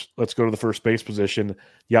 Louis, let's go to the first base position.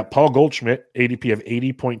 Yeah, Paul Goldschmidt, ADP of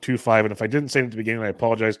 80.25. And if I didn't say it at the beginning, I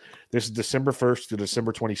apologize. This is December 1st to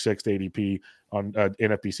December 26th ADP on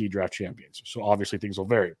NFBC Draft Champions. So obviously things will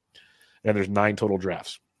vary. And there's 9 total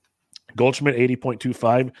drafts. Goldschmidt,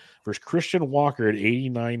 80.25 versus Christian Walker at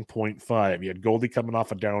 89.5. You had Goldie coming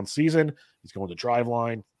off a down season. He's going to drive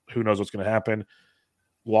line. Who knows what's going to happen?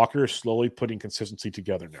 Walker is slowly putting consistency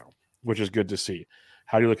together now, which is good to see.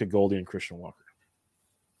 How do you look at Goldie and Christian Walker?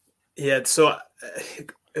 Yeah, so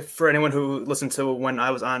for anyone who listened to when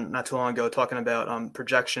I was on not too long ago talking about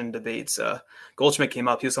projection debates, Goldschmidt came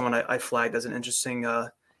up. He was someone I flagged as an interesting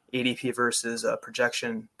ADP versus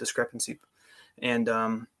projection discrepancy. And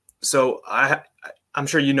so I'm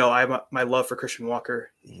sure you know I have my love for Christian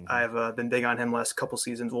Walker. Mm-hmm. I've been big on him last couple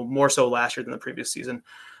seasons, well, more so last year than the previous season.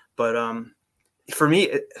 But for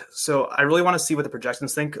me, so I really want to see what the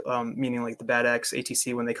projections think, meaning like the Bad X,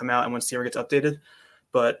 ATC when they come out and when Steamer gets updated.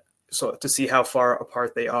 But so to see how far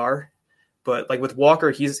apart they are. But like with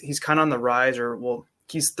Walker, he's kind of on the rise, or well,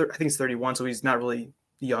 I think he's 31, so he's not really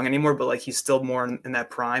young anymore, but like he's still more in that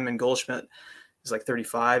prime. And Goldschmidt is like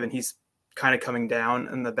 35, and he's kind of coming down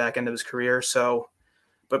in the back end of his career. So,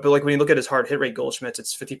 but like when you look at his hard hit rate, Goldschmidt's,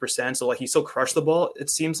 it's 50%. So like he still crushed the ball, it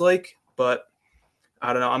seems like, but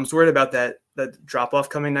I don't know. I'm worried about that drop off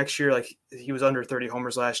coming next year. Like he was under 30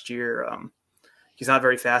 homers last year. He's not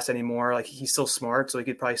very fast anymore. Like he's still smart, so he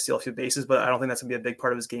could probably steal a few bases, but I don't think that's gonna be a big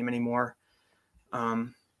part of his game anymore.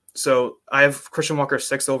 So I have Christian Walker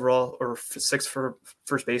 6 overall, or 6 for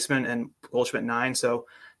first baseman, and Goldschmidt 9. So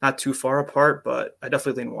not too far apart, but I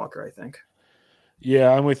definitely lean Walker, I think.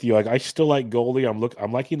 Yeah, I'm with you. Like I still like Goldie.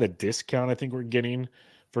 I'm liking the discount I think we're getting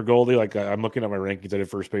for Goldie. Like I'm looking at my rankings. I did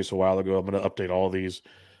first base a while ago. I'm going to update all these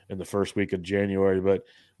in the first week of January. But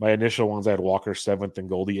my initial ones, I had Walker 7th and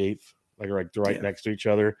Goldie 8th, like right next to each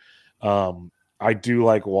other. I do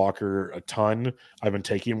like Walker a ton. I've been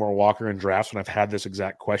taking more Walker in drafts, and I've had this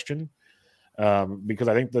exact question because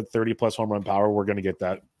I think the 30-plus home run power, we're going to get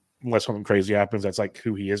that unless something crazy happens. That's like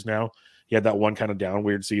who he is now. He had that one kind of down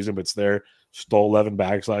weird season, but it's there. Stole 11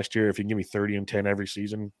 bags last year. If you can give me 30 and 10 every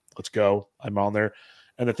season, let's go. I'm on there.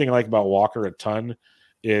 And the thing I like about Walker a ton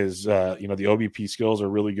is, the OBP skills are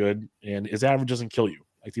really good, and his average doesn't kill you.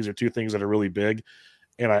 Like these are two things that are really big.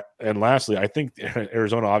 And lastly, I think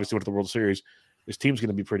Arizona obviously went to the World Series. This team's going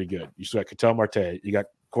to be pretty good. You still got Ketel Marte. You got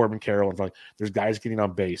Corbin Carroll in front. There's guys getting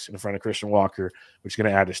on base in front of Christian Walker, which is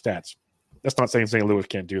going to add to stats. That's not saying St. Louis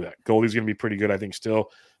can't do that. Goldie's going to be pretty good, I think, still.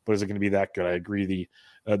 But is it going to be that good? I agree.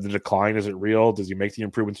 The decline, is it real? Does he make the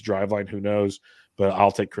improvement to drive line? Who knows? But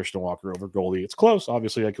I'll take Christian Walker over Goldie. It's close,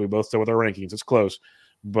 obviously, like we both said with our rankings. It's close.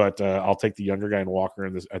 But I'll take the younger guy in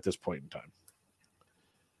Walker at this point in time.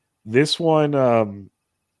 This one,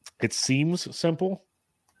 it seems simple,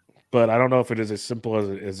 but I don't know if it is as simple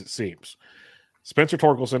as it seems. Spencer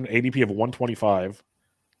Torkelson, ADP of 125.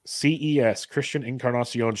 CES, Christian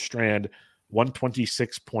Encarnacion Strand,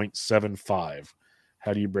 126.75.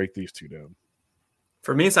 How do you break these two down?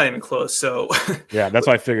 For me, it's not even close. So yeah, that's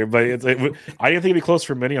what I figured. But I didn't think it'd be close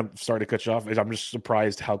for many. I'm sorry to cut you off. I'm just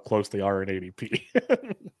surprised how close they are in ADP.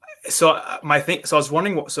 So I was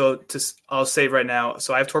wondering. I'll say right now.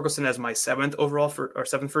 So I have Torkelson as my 7th overall or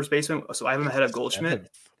 7th first baseman. So I have him ahead of Goldschmidt.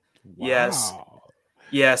 Wow. Yes.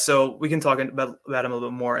 Yeah. So we can talk about him a little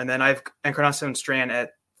bit more. And then I have Encarnacion Strand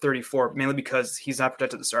at 34, mainly because he's not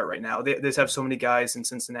projected to start right now. They just have so many guys in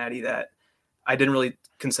Cincinnati that I didn't really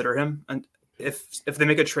consider him. And if they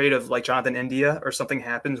make a trade of like Jonathan India or something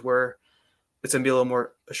happens where it's gonna be a little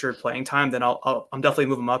more assured playing time, then I'm definitely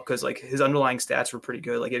move him up because like his underlying stats were pretty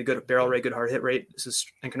good. Like he had a good barrel rate, good hard hit rate. This is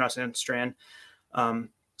Encarnacion Strand.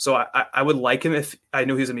 So I would like him if I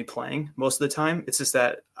knew he was gonna be playing most of the time. It's just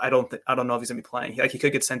that I don't know if he's gonna be playing. Like he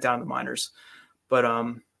could get sent down to the minors, but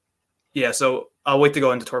yeah. So I'll wait to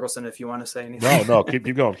go into Torkelson if you want to say anything. No, keep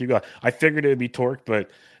going. I figured it'd be Torque,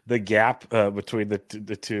 but the gap between the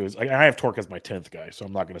two is. I have Torque as my 10th guy, so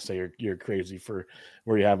I'm not going to say you're crazy for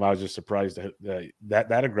where you have him. I was just surprised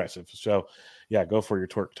that aggressive. So yeah, go for your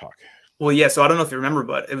Torque talk. Well, yeah. So I don't know if you remember,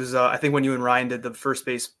 but it was I think when you and Ryan did the first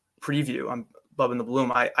base preview on Bubba and the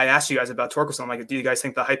Bloom, I asked you guys about Torkelson. I'm like, do you guys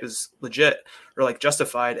think the hype is legit or like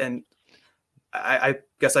justified? And I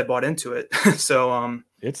guess I bought into it. So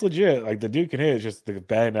it's legit. Like the dude can hit. It's just the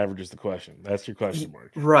batting average is the question. That's your question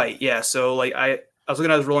mark. Right. Yeah. So like I was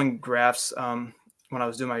looking at his rolling graphs when I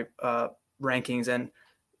was doing my rankings, and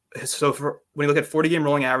so when you look at 40-game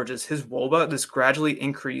rolling averages, his WOBA just gradually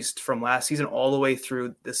increased from last season all the way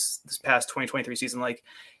through this past 2023 season. Like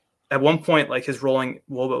at one point, like his rolling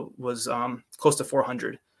WOBA was close to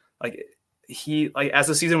 400. Like he, like, as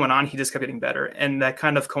the season went on, he just kept getting better. And that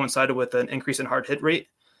kind of coincided with an increase in hard hit rate.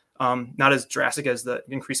 Not as drastic as the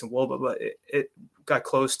increase in WOBA, but it got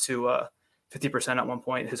close to 50% at one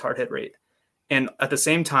point, his hard hit rate. And at the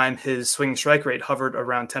same time, his swing strike rate hovered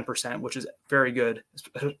around 10%, which is very good,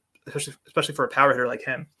 especially for a power hitter like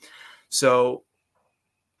him. So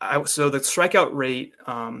the strikeout rate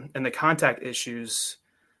and the contact issues,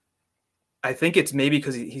 I think it's maybe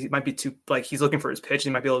because he might be too, like, he's looking for his pitch. He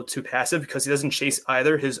might be a little too passive because he doesn't chase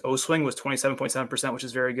either. His O swing was 27.7%, which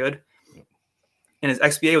is very good. And his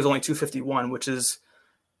XBA was only 251, which is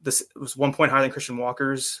was 1 point higher than Christian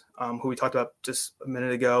Walker's, who we talked about just a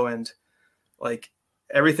minute ago. And like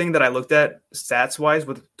everything that I looked at stats wise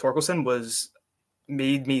with Torkelson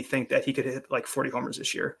made me think that he could hit like 40 homers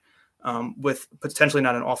this year, with potentially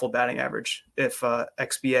not an awful batting average if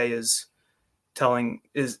XBA is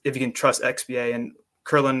if you can trust XBA. And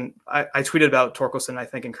Curlin, I tweeted about Torkelson, I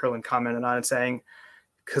think, and Curlin commented on it saying,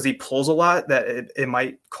 because he pulls a lot, that it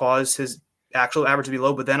might cause his actual average to be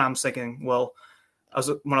low. But then I'm thinking, well,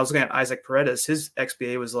 when I was looking at Isaac Paredes, his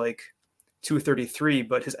XBA was like 233,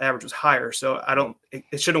 but his average was higher. So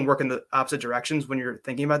it shouldn't work in the opposite directions when you're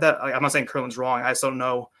thinking about that. I'm not saying Curlin's wrong. I just don't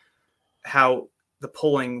know how the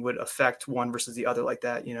pulling would affect one versus the other like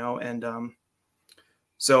that, And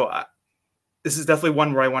this is definitely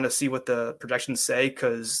one where I want to see what the projections say,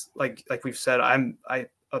 because like we've said, I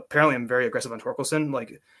apparently am very aggressive on Torkelson.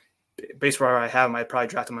 Like, based where I have him, I'd probably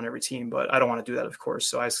draft him on every team, but I don't want to do that, of course.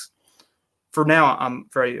 So for now, I'm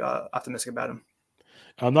very optimistic about him.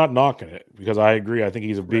 I'm not knocking it because I agree. I think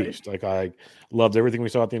he's a beast. Right. Like, I loved everything we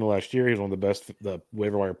saw at the end of last year. He's one of the best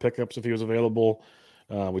waiver wire pickups if he was available.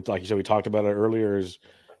 Like you said, we talked about it earlier. Is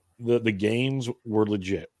the games were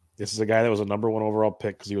legit. This is a guy that was a number 1 overall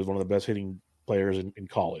pick because he was one of the best hitting players in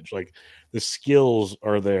college. Like, the skills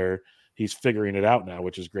are there. He's figuring it out now,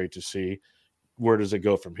 which is great to see. Where does it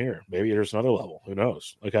go from here? Maybe there's another level. Who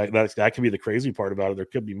knows? Like, that could be the crazy part about it. There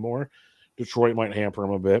could be more. Detroit might hamper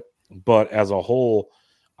him a bit, but as a whole,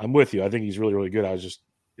 I'm with you. I think he's really, really good.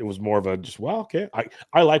 It was more of a okay.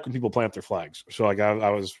 I like when people plant their flags. So like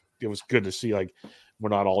it was good to see, like, we're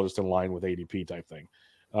not all just in line with ADP type thing.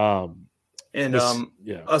 I was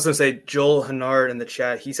going to say, Joel Hennard in the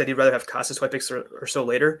chat, he said he'd rather have Casas 2 picks or so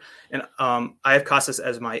later. And I have Casas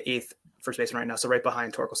as my 8th first baseman right now, so right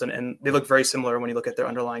behind Torkelson. And they look very similar when you look at their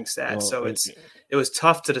underlying stats. So it was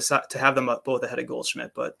tough to decide to have them both ahead of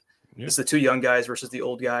Goldschmidt, but it's the 2 young guys versus the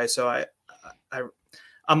old guy. So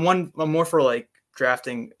I'm more for like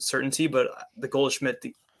drafting certainty, but the Goldschmidt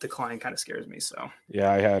decline kind of scares me. So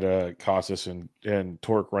yeah, I had Casas and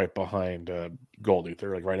Torque right behind Goldie.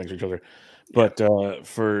 They're like right next to each other. But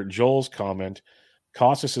for Joel's comment,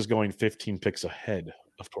 Casas is going 15 picks ahead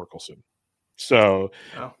of Torkelson. So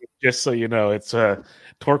just so you know, it's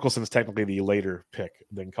Torkelson's technically the later pick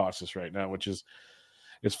than Casas right now, which is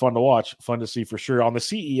it's fun to watch, fun to see for sure. On the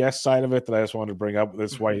CES side of it, that I just wanted to bring up,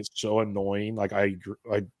 this is why it's so annoying. Like, I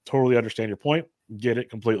totally understand your point, get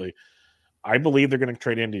it completely. I believe they're going to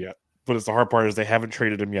trade India, but it's the hard part is they haven't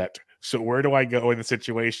traded him yet. So where do I go in the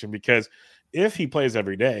situation? Because if he plays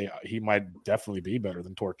every day, he might definitely be better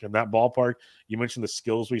than Torque in that ballpark. You mentioned the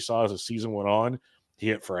skills we saw as the season went on. He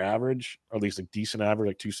hit for average, or at least a decent average,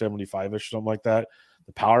 like 275-ish, something like that.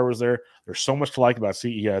 The power was there. There's so much to like about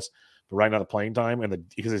CES, but right now the playing time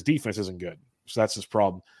because his defense isn't good. So that's his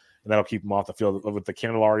problem. And that'll keep him off the field. With the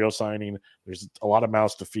Candelario signing, there's a lot of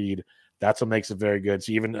mouths to feed. That's what makes it very good.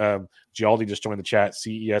 So even Gialdi just joined the chat.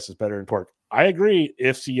 CES is better than Torque. I agree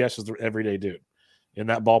if CES is the everyday dude. In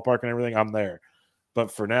that ballpark and everything, I'm there. But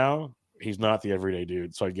for now, he's not the everyday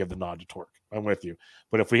dude, so I give the nod to Torque. I'm with you.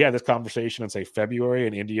 But if we had this conversation in, say, February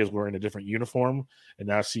and India's wearing a different uniform and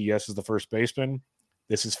now CES is the first baseman,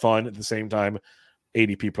 this is fun. At the same time,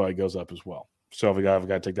 ADP probably goes up as well. So we got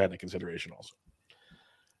to take that into consideration also.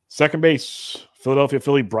 Second base, Philadelphia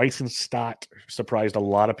Philly, Bryson Stott surprised a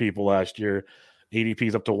lot of people last year. ADP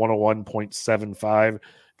is up to 101.75.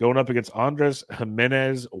 Going up against Andres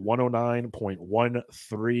Jimenez,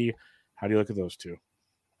 109.13. How do you look at those two?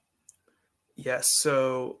 Yes,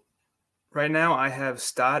 so right now I have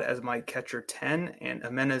Stott as my catcher 10 and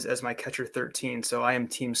Jimenez as my catcher 13. So I am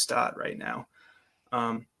team Stott right now.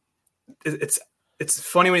 It's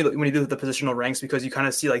funny when you do the positional ranks because you kind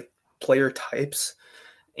of see like player types,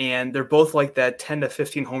 and they're both like that 10 to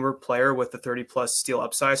 15 homer player with the 30 plus steal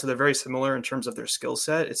upside. So they're very similar in terms of their skill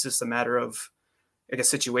set. It's just a matter of like a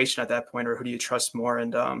situation at that point, or who do you trust more?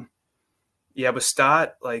 And with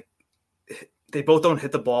Stott, like they both don't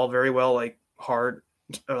hit the ball very well, like hard,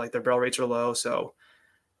 or like their barrel rates are low. So,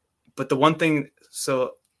 but one thing I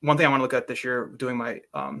want to look at this year doing my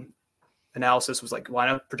analysis was like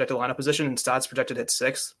projected lineup position, and Stott's projected to hit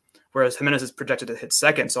 6th, whereas Jimenez is projected to hit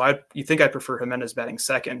 2nd. So you think I'd prefer Jimenez batting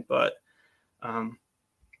 2nd, but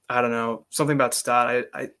I don't know, something about Stott.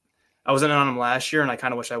 I wasn't on him last year, and I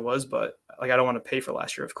kind of wish I was, but like I don't want to pay for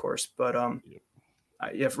last year, of course. But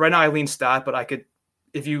right now I lean Stott, but I could,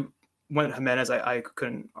 if you went Jimenez, I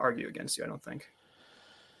couldn't argue against you, I don't think.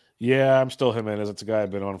 Yeah, I'm still Jimenez. It's a guy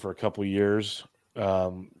I've been on for a couple of years.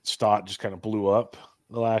 Stott just kind of blew up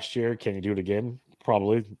the last year. Can you do it again?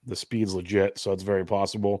 Probably. The speed's legit, so it's very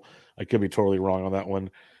possible. I could be totally wrong on that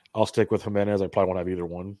one. I'll stick with Jimenez. I probably won't have either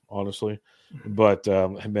one, honestly. But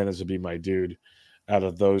Jimenez would be my dude out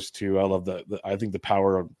of those two. I love I think the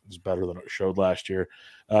power is better than it showed last year.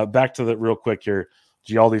 Back to the real quick here.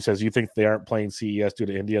 Gialdi says, you think they aren't playing CES due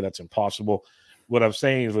to India? That's impossible. What I'm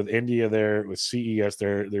saying is with India there, with CES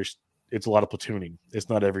there's it's a lot of platooning. It's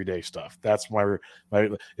not everyday stuff. That's my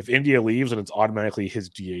if India leaves, then it's automatically his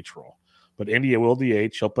DH role. But India will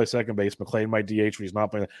DH. He'll play second base. McLean might DH when he's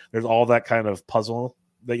not playing. There's all that kind of puzzle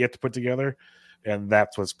that you have to put together, and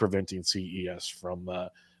that's what's preventing CES from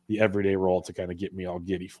the everyday role to kind of get me all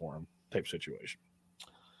giddy for him type situation.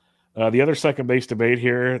 The other second base debate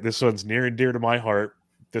here, this one's near and dear to my heart.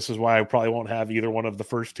 This is why I probably won't have either one of the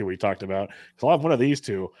first two we talked about, because I'll have one of these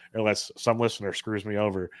two unless some listener screws me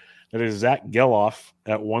over. That is Zack Gelof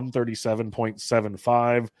at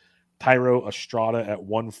 137.75, Thairo Estrada at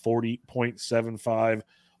 140.75.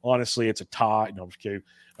 Honestly, it's a tie. No, I'm just kidding.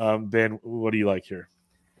 Ben, what do you like here?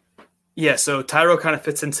 Yeah, so Thairo kind of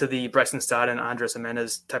fits into the Bryson Stott and Andres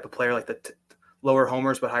Jimenez type of player, like the lower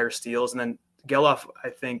homers but higher steals. And then Gelof, I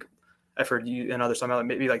think I've heard you and others talking about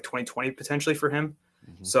maybe like 2020 potentially for him.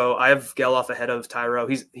 Mm-hmm. So I have Gelof ahead of Thairo.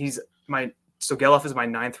 So Gelof is my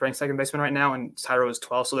 9th ranked second baseman right now, and Thairo is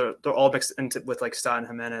 12th. So they're all mixed into with like Stott and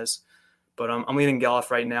Jimenez. But I'm leading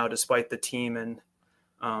Gelof right now, despite the team and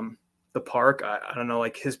the park. I don't know,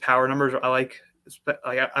 like his power numbers. I like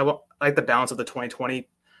the balance of the 2020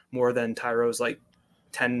 more than Tyro's like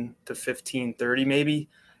 10 to 15, 30 maybe.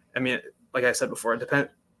 I mean, like I said before, it depends.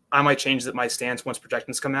 I might change my stance once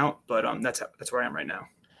projections come out, but that's where I am right now.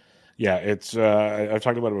 Yeah, it's I've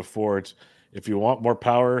talked about it before. It's if you want more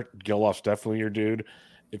power, Gelof's definitely your dude.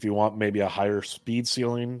 If you want maybe a higher speed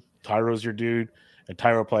ceiling, Tyro's your dude, and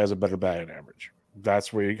Thairo probably has a better batting average.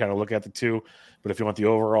 That's where you kind of look at the two. But if you want the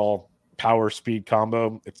overall power speed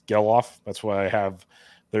combo, it's Gelof. That's why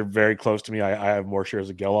they're very close to me. I have more shares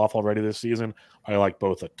of Gelof already this season. I like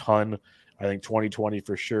both a ton. I think 2020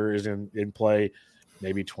 for sure is in play.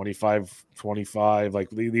 Maybe 25. Like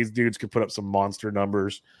these dudes could put up some monster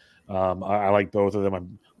numbers. I like both of them.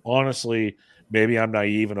 I'm honestly, maybe I'm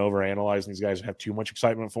naive and overanalyzing these guys and have too much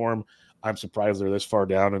excitement for them. I'm surprised they're this far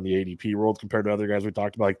down in the ADP world compared to other guys we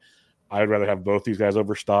talked about. Like, I'd rather have both these guys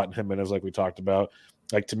over Stott and Jimenez, like we talked about.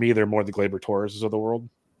 Like, to me, they're more the Gleyber Torreses of the world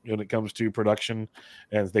when it comes to production,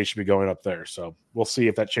 and they should be going up there. So we'll see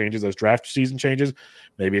if that changes as draft season changes.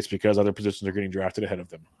 Maybe it's because other positions are getting drafted ahead of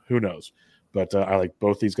them. Who knows? But I like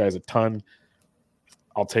both these guys a ton.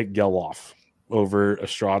 I'll take Gelof over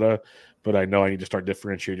Estrada, but I know I need to start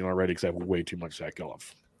differentiating already because I have way too much Zack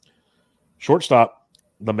Gelof. Shortstop,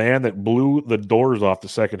 the man that blew the doors off the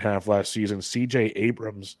second half last season, CJ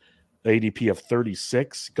Abrams, ADP of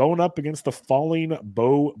 36, going up against the falling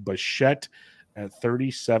Bo Bichette at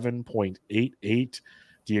 37.88.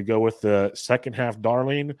 Do you go with the second half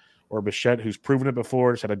darling or Bichette, who's proven it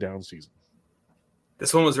before, has had a down season?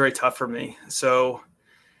 This one was very tough for me. So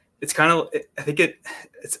it's kind of, I think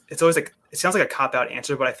it's always like, it sounds like a cop-out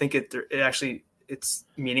answer, but I think it's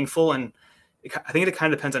meaningful. And I think it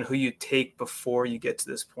kind of depends on who you take before you get to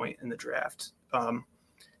this point in the draft.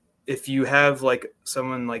 If you have like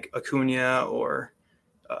someone like Acuna or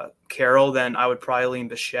Carroll, then I would probably lean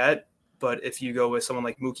Bichette. But if you go with someone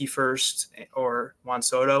like Mookie first or Juan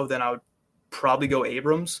Soto, then I would probably go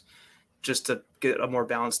Abrams just to get a more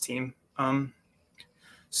balanced team.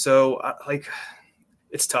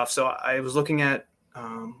 It's tough. So I was looking at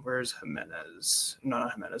where's Jimenez? No,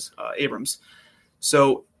 not Jimenez. Abrams.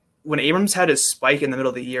 So when Abrams had his spike in the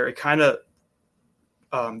middle of the year, it kind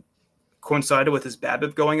of coincided with his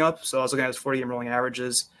BABIP going up. So I was looking at his 40-game rolling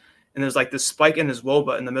averages, and there's like this spike in his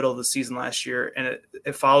WOBA in the middle of the season last year, and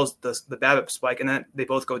it follows the BABIP spike, and then they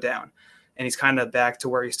both go down, and he's kind of back to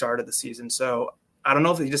where he started the season. So I don't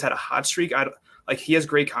know if he just had a hot streak. He has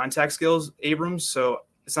great contact skills, Abrams, so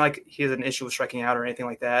it's not like he has an issue with striking out or anything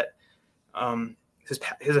like that.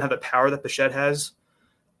 He doesn't have the power that Bichette has.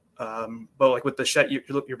 But like with Bichette,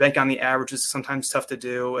 you're banking on the average is sometimes tough to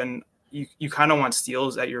do, and you kind of want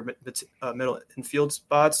steals at your middle infield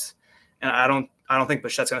spots. And I don't think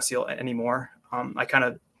Bichette's going to steal anymore. I kind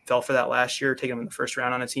of fell for that last year, taking him in the first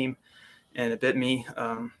round on a team. and it bit me.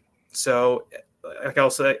 So like I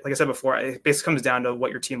said before, it basically comes down to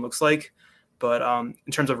what your team looks like. But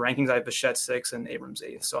in terms of rankings, I have Bichette 6 and Abrams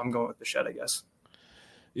 8. So I'm going with Bichette, I guess.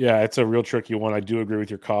 Yeah, it's a real tricky one. I do agree with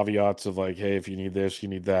your caveats of like, hey, if you need this, you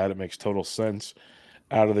need that. It makes total sense.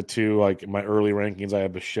 Out of the two, like in my early rankings, I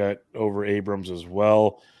have Bichette over Abrams as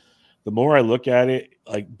well. The more I look at it,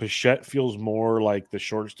 like Bichette feels more like the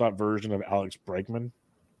shortstop version of Alex Bregman,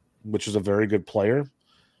 which is a very good player.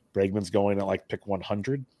 Bregman's going at like pick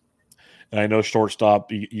 100. And I know shortstop,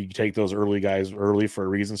 you take those early guys early for a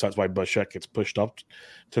reason. So that's why Bichette gets pushed up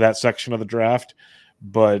to that section of the draft.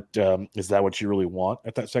 But is that what you really want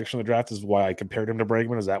at that section of the draft? Is why I compared him to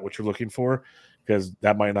Bregman. Is that what you're looking for? Because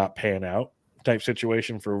that might not pan out type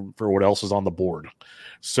situation for what else is on the board.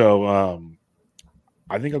 So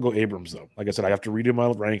I think I'll go Abrams, though. Like I said, I have to redo my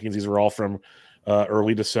rankings. These are all from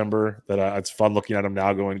early December. That it's fun looking at them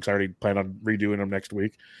now going because I already plan on redoing them next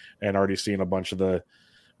week and already seeing a bunch of the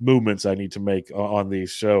movements I need to make on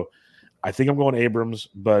these. So I think I'm going Abrams,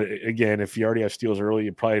 but again, if you already have steals early,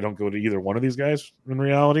 you probably don't go to either one of these guys in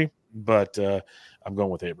reality. But I'm going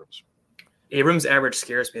with Abrams. Abrams' average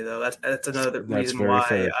scares me, though. That's another reason why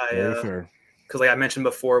fair. Very fair. Because like I mentioned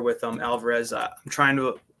before with Alvarez, I'm trying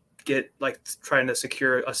to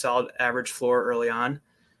secure a solid average floor early on,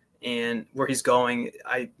 and where he's going,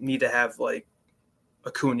 I need to have like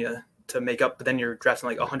Acuna to make up. But then you're drafting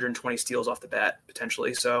like 120 steals off the bat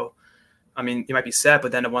potentially. So I mean, you might be set,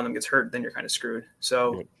 but then if one of them gets hurt, then you're kind of screwed.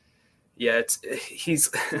 So, yeah, he's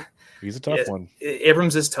a tough one.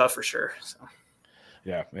 Abrams is tough for sure. So.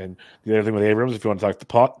 Yeah, and the other thing with Abrams, if you want to talk the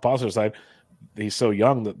positive side, he's so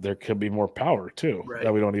young that there could be more power too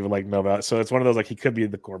that we don't even know about. So it's one of those he could be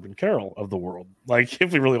the Corbin Carroll of the world,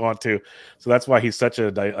 if we really want to. So that's why he's such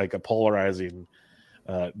a polarizing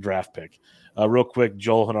draft pick. Real quick,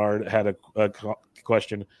 Joel Hennard had a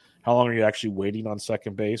question. How long are you actually waiting on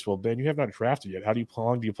second base? Well, Ben, you have not drafted yet. How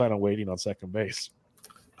long do you plan on waiting on second base?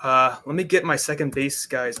 Let me get my second base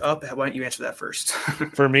guys up. Why don't you answer that first?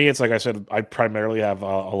 For me, it's like I said, I primarily have a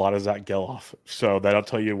lot of Zack Gelof. So that'll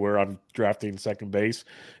tell you where I'm drafting second base.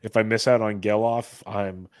 If I miss out on Gelof,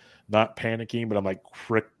 I'm not panicking, but I'm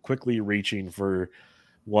quickly reaching for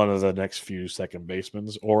one of the next few second basemen,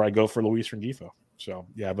 or I go for Luis Rengifo. So,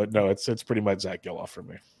 yeah, but no, it's pretty much Zack Gelof for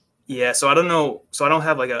me. Yeah, so I don't know. So I don't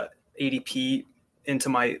have a ADP into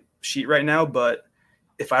my sheet right now, but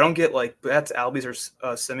if I don't get that's Albies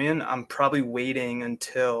or Simeon, I'm probably waiting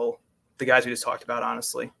until the guys we just talked about,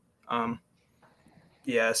 honestly.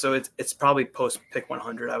 Yeah, so it's probably post pick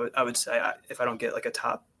 100. I would say if I don't get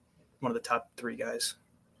one of the top three guys.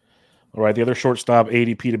 All right, the other shortstop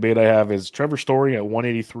ADP debate I have is Trevor Story at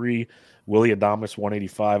 183, Willie Adames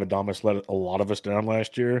 185. Adames let a lot of us down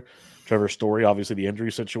last year. Trevor Story, obviously the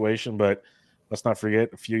injury situation, but let's not forget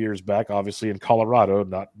a few years back, obviously in Colorado,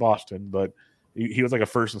 not Boston, but he was like a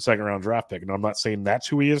first and second round draft pick. And I'm not saying that's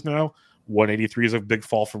who he is now. 183 is a big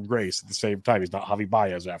fall from grace at the same time. He's not Javi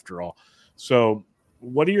Baez after all. So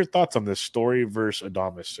what are your thoughts on this Story versus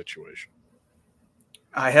Adames situation?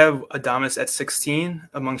 I have Adames at 16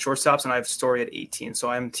 among shortstops, and I have Story at 18. So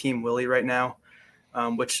I'm Team Willie right now,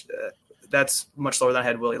 which that's much lower than I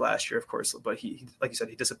had Willie last year, of course. But he, like you said,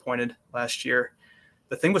 he disappointed last year.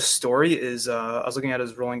 The thing with Story is I was looking at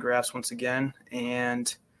his rolling graphs once again,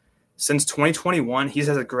 and since 2021, he's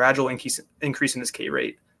had a gradual increase in his K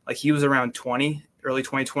rate. Like he was around 20 early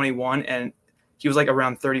 2021, and he was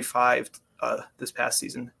around 35 this past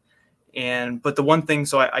season. But the one thing,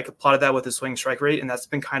 so I plotted that with his swing strike rate, and that's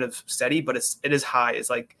been kind of steady, but it is high. It's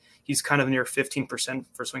he's kind of near 15%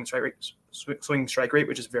 for swing strike rate,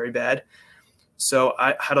 which is very bad. So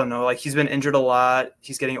I don't know. He's been injured a lot.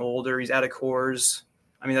 He's getting older. He's out of cores.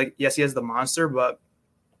 I mean, yes, he has the monster, but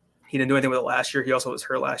he didn't do anything with it last year. He also was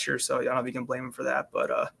hurt last year, so I don't know if you can blame him for that.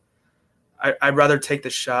 But I'd rather take the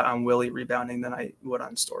shot on Willie rebounding than I would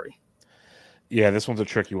on Story. Yeah, this one's a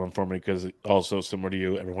tricky one for me because also similar to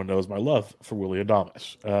you, everyone knows my love for Willie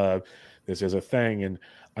Adames. This is a thing, and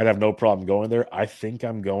I'd have no problem going there. I think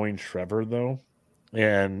I'm going Trevor, though,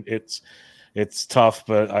 and it's tough,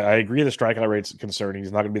 but I agree the strikeout rate's concerning.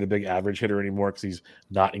 He's not going to be the big average hitter anymore because he's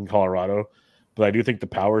not in Colorado. But I do think the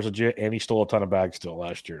power is legit, and he stole a ton of bags still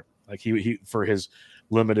last year. He for his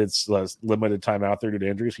limited time out there due to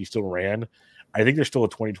injuries, he still ran. I think there's still a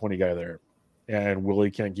 2020 guy there. And Willie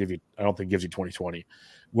can't give you, I don't think gives you 2020.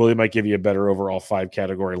 Willie might give you a better overall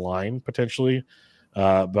 5-category line potentially.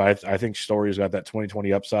 But I think Story's got that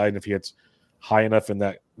 2020 upside. And if he gets high enough in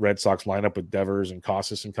that Red Sox lineup with Devers and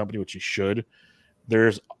Casas and company, which he should,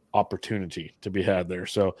 there's opportunity to be had there.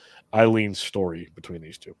 So I lean Story between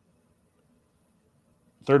these two.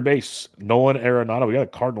 Third base, Nolan Arenado. We got a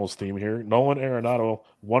Cardinals theme here. Nolan Arenado,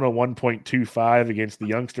 101.25 against the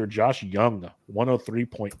youngster Josh Young,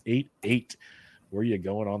 103.88. Where are you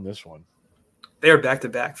going on this one? They are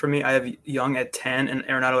back-to-back for me. I have Young at 10 and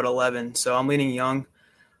Arenado at 11, so I'm leaning Young.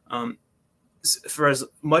 For as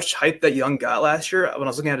much hype that Young got last year, when I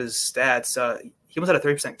was looking at his stats, he almost had a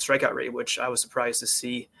 30% strikeout rate, which I was surprised to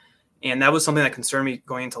see. And that was something that concerned me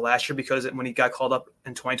going into last year because when he got called up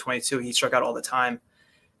in 2022, he struck out all the time.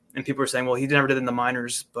 And people were saying, well, he never did it in the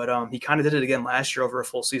minors, but he kind of did it again last year over a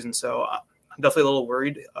full season. So I'm definitely a little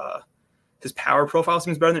worried. His power profile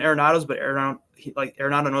seems better than Arenado's, but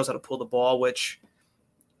Arenado knows how to pull the ball, which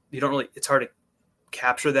you don't really – it's hard to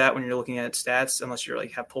capture that when you're looking at stats unless you're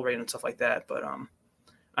like have pull rate and stuff like that. But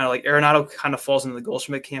I know like Arenado kind of falls into the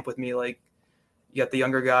Goldschmidt camp with me. Like you got the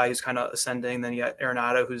younger guy who's kind of ascending, then you got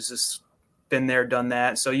Arenado who's just been there, done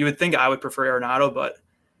that. So you would think I would prefer Arenado, but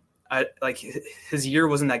I like his year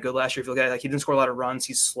wasn't that good last year. If you look at it, like he didn't score a lot of runs,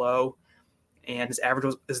 he's slow, and his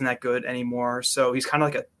average isn't that good anymore. So he's kind of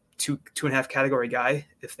like a two and a half category guy,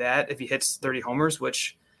 if he hits 30 homers,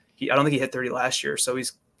 which I don't think he hit 30 last year. So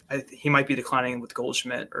he might be declining with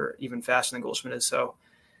Goldschmidt or even faster than Goldschmidt is. So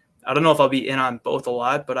I don't know if I'll be in on both a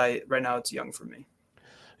lot, but right now it's Young for me.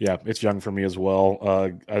 Yeah, it's Young for me as well.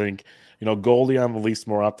 I think, Goldie, I'm at least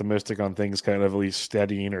more optimistic on things kind of at least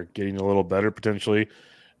steadying or getting a little better potentially.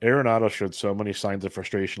 Arenado showed so many signs of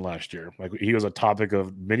frustration last year. Like he was a topic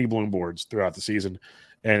of many bloom boards throughout the season,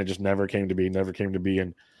 and it just never came to be.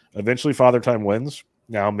 And eventually Father Time wins.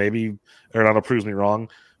 Now maybe Arenado proves me wrong,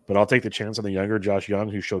 but I'll take the chance on the younger Josh Young,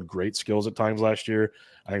 who showed great skills at times last year.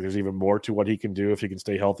 I think there's even more to what he can do if he can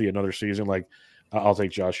stay healthy another season. Like I'll take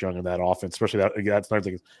Josh Young in that offense, especially that's another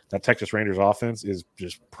thing. That Texas Rangers offense is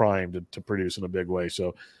just primed to produce in a big way.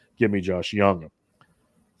 So give me Josh Young.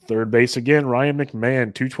 Third base again, Ryan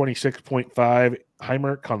McMahon, 226.5.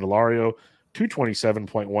 Heimer Candelario,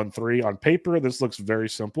 227.13. On paper, this looks very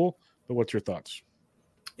simple, but what's your thoughts?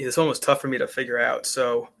 Yeah, this one was tough for me to figure out.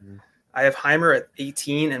 So I have Heimer at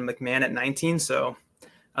 18 and McMahon at 19. So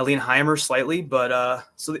I lean Heimer slightly, but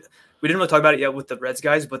we didn't really talk about it yet with the Reds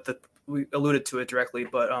guys, but we alluded to it directly,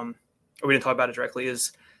 but or we didn't talk about it directly,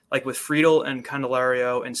 is like with Friedel and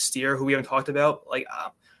Candelario and Steer, who we haven't talked about, like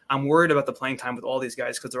I'm worried about the playing time with all these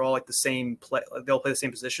guys because they're all like the same play. Like they'll play the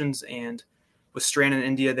same positions, and with Strand and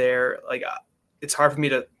India there, like it's hard for me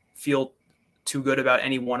to feel too good about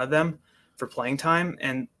any one of them for playing time.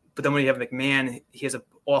 But then when you have McMahon, he has an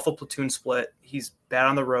awful platoon split. He's bad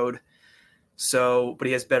on the road, but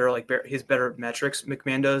he has better metrics.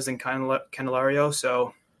 McMahon does than Candelario,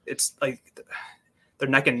 so it's like they're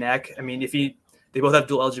neck and neck. I mean, they both have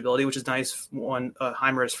dual eligibility, which is nice. One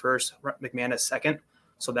Heimer is first, McMahon is second.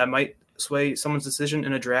 So that might sway someone's decision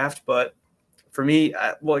in a draft. But for me,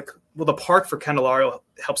 the park for Candelario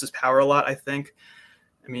helps his power a lot, I think.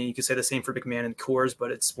 I mean, you could say the same for McMahon and Coors,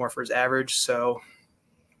 but it's more for his average. So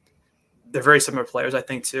they're very similar players, I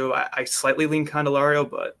think, too. I slightly lean Candelario,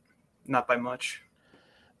 but not by much.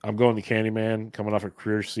 I'm going to Candyman coming off a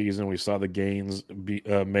career season. We saw the gains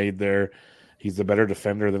made there. He's the better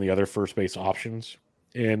defender than the other first base options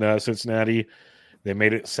in Cincinnati. They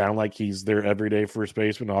made it sound like he's their everyday first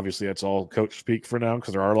baseman. Obviously, that's all coach speak for now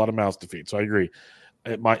because there are a lot of mouths to feed. So I agree.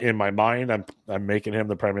 In my mind, I'm making him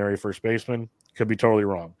the primary first baseman. Could be totally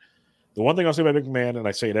wrong. The one thing I'll say about McMahon, and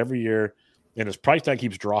I say it every year, and his price tag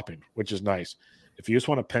keeps dropping, which is nice. If you just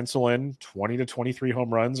want to pencil in 20 to 23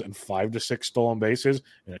 home runs and 5 to 6 stolen bases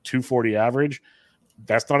and a 240 average,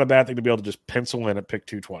 that's not a bad thing to be able to just pencil in at pick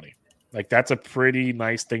 220. Like that's a pretty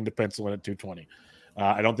nice thing to pencil in at 220.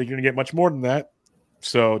 I don't think you're going to get much more than that.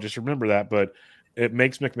 So just remember that, but it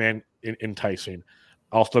makes McMahon enticing.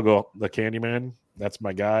 I'll still go the Candyman. That's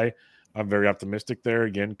my guy. I'm very optimistic there.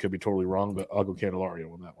 Again, could be totally wrong, but I'll go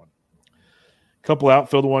Candelario on that one. Couple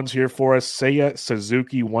outfield ones here for us. Seiya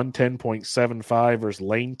Suzuki, 110.75 versus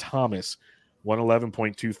Lane Thomas,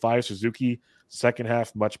 111.25. Suzuki, second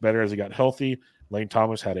half, much better as he got healthy. Lane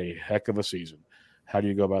Thomas had a heck of a season. How do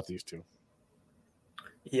you go about these two?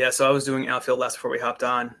 Yeah, so I was doing outfield last before we hopped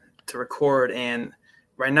on to record, and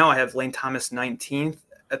right now I have Lane Thomas 19th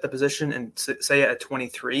at the position and Seiya at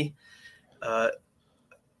 23.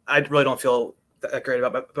 I really don't feel that great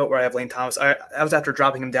about where I have Lane Thomas. I was after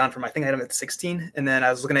dropping him down from, I think I had him at 16, and then I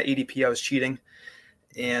was looking at ADP, I was cheating,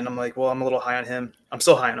 and I'm like, well, I'm a little high on him. I'm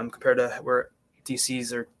still high on him compared to where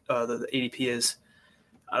DC's or the ADP is.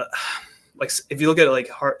 Like if you look at like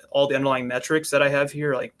all the underlying metrics that I have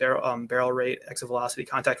here, like barrel rate, exit velocity,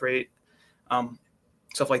 contact rate,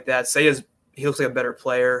 stuff like that. He looks like a better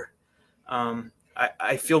player.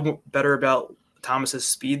 I feel better about Thomas's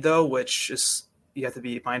speed though, which is you have to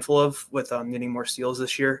be mindful of with needing more steals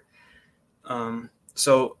this year.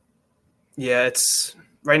 So yeah,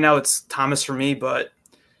 right now it's Thomas for me, but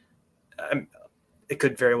it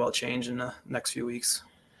could very well change in the next few weeks.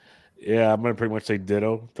 Yeah, I'm gonna pretty much say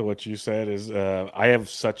ditto to what you said. Is I have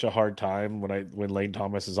such a hard time when Lane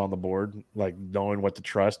Thomas is on the board, like knowing what to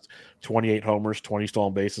trust. 28 homers, 20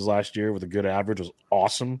 stolen bases last year with a good average was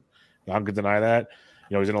awesome. I'm gonna deny that.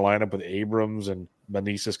 He's in a lineup with Abrams and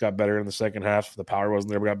Meneses got better in the second half. The power wasn't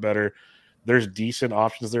there, but got better. There's decent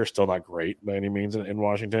options there, still not great by any means in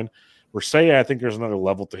Washington. Urshela, I think there's another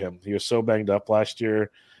level to him. He was so banged up last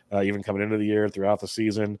year, even coming into the year, throughout the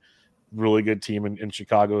season. Really good team in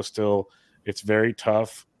Chicago still. It's very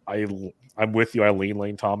tough. I'm with you. I lean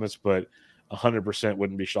Lane Thomas, but 100%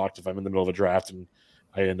 wouldn't be shocked if I'm in the middle of a draft and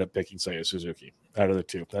I end up picking Seiya Suzuki out of the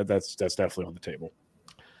two. That's definitely on the table.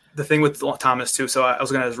 The thing with Thomas too, so I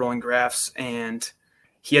was looking at his rolling graphs, and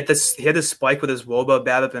he had this spike with his WOBA,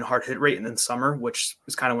 BABIP, and hard hit rate in the summer, which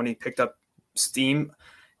was kind of when he picked up steam,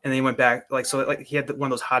 and then he went back he had one of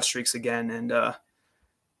those hot streaks again, and yeah,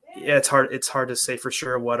 it's hard to say for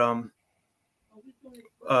sure what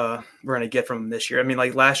we're going to get from him this year. I mean,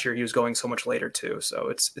 like last year he was going so much later too, so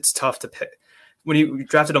it's tough to pick. When you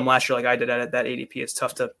drafted him last year, like I did at that ADP, it's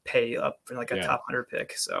tough to pay up for like a top 100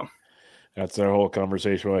 pick. So that's our whole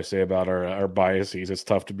conversation. What I say about our biases. It's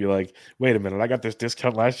tough to be like, wait a minute, I got this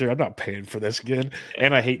discount last year. I'm not paying for this again.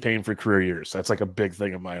 And I hate paying for career years. That's like a big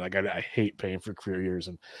thing of mine. Like I hate paying for career years,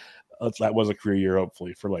 and that was a career year,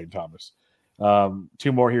 hopefully, for Lane Thomas.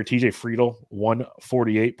 Two more here. TJ Friedl,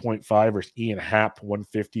 148.5 versus Ian Happ,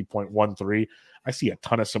 150.13. I see a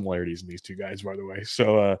ton of similarities in these two guys, by the way.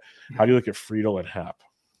 So how do you look at Friedl and Happ?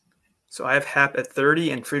 So I have Happ at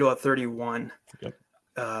 30 and Friedl at 31. Yep.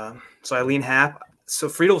 So I lean Happ. So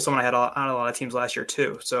Friedl was someone I had on a lot of teams last year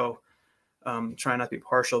too. So trying not to be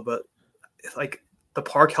partial, but like the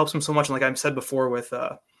park helps him so much. And like I've said before with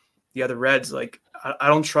the other Reds, like I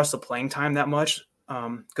don't trust the playing time that much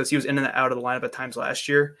because he was in and out of the lineup at times last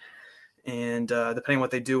year. And depending on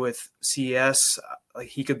what they do with CES, like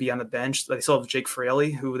he could be on the bench. Like they still have Jake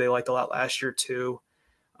Fraley, who they liked a lot last year too.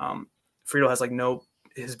 Friedl has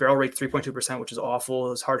his barrel rate 3.2%, which is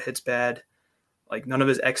awful. His hard hits bad. Like none of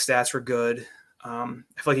his X stats were good. I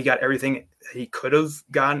feel like he got everything he could have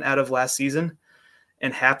gotten out of last season,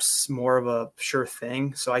 and Happ's more of a sure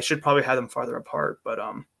thing. So I should probably have them farther apart. But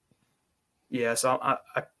yeah, so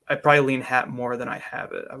I probably lean Happ more than I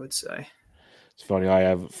have it, I would say. It's funny. I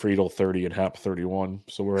have Friedl 30 and Happ 31,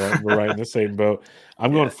 so we're right in the same boat.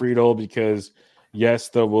 I'm going Friedl because yes,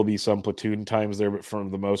 there will be some platoon times there, but for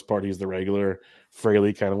the most part, he's the regular.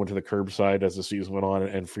 Fraley kind of went to the curbside as the season went on,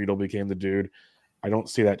 and Friedl became the dude. I don't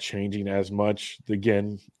see that changing as much.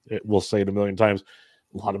 Again, we'll say it a million times.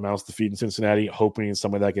 A lot of mouths to feed in Cincinnati, hoping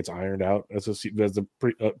some of that gets ironed out as the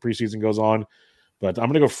preseason goes on. But I'm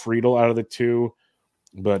going to go Friedl out of the two,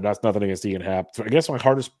 but that's nothing against Ian Happ. So I guess my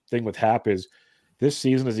hardest thing with Happ is this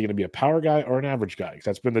season, is he going to be a power guy or an average guy? Because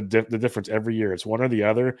that's been the difference every year. It's one or the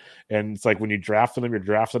other. And it's like when you drafted him, you're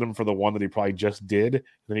drafting him for the one that he probably just did. And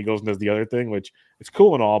then he goes and does the other thing, which it's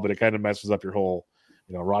cool and all, but it kind of messes up your whole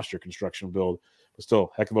roster construction build. But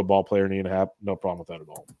still, heck of a ball player in Ian Happ. No problem with that at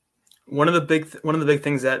all. One of the big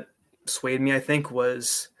things that swayed me, I think,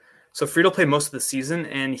 was so Friedl played most of the season,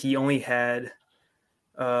 and he only had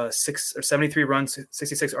 73 runs,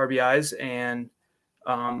 66 RBIs, and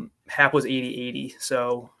Happ was 80-80.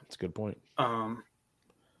 So that's a good point.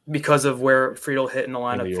 Because of where Friedl hit in the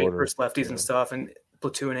lineup, versus lefties and stuff, and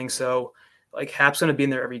platooning. So like Happ's going to be in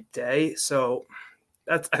there every day. So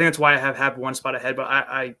I think that's why I have Happ one spot ahead. But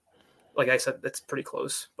I like I said, that's pretty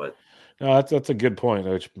close. But no, that's a good point,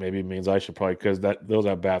 which maybe means I should probably, because those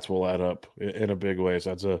at bats will add up in a big way. So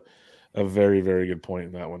that's a very, very good point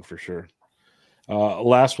in that one for sure.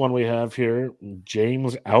 Last one we have here,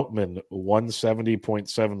 James Outman,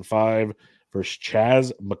 170.75 versus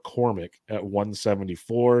Chas McCormick at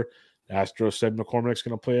 174. Astros said McCormick's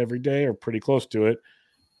going to play every day or pretty close to it.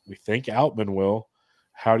 We think Outman will.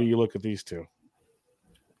 How do you look at these two?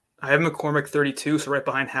 I have McCormick 32, so right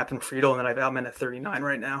behind Happ and Friedl, and then I have Outman at 39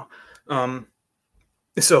 right now.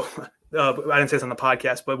 So I didn't say this on the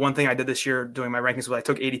podcast, but one thing I did this year doing my rankings was I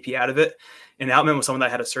took ADP out of it, and Outman was someone that I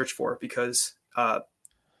had to search for because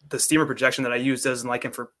the steamer projection that I used doesn't like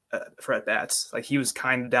him for at bats. Like he was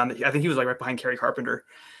kind of down. I think he was like right behind Kerry Carpenter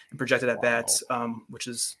and projected at bats, which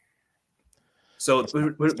is so.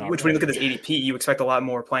 Which when you look at this ADP, you expect a lot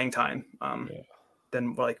more playing time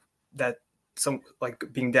than like that. Some like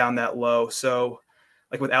being down that low. So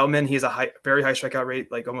like with Outman, he has a very high strikeout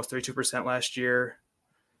rate, like almost 32% last year,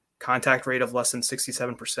 contact rate of less than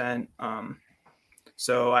 67%.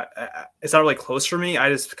 So it's not really close for me.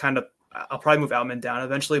 I'll probably move Outman down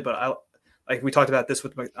eventually, but like we talked about this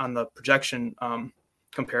on the projection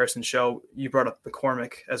comparison show. You brought up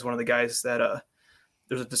McCormick as one of the guys that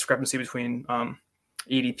there's a discrepancy between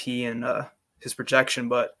ADP and his projection,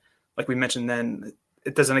 but like we mentioned, then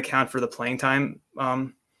it doesn't account for the playing time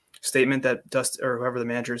statement that Dust or whoever the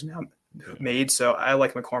manager is now made. So I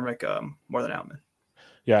like McCormick more than Outman.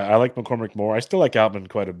 Yeah, I like McCormick more. I still like Outman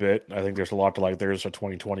quite a bit. I think there's a lot to like. There's a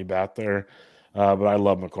 2020 bat there, but I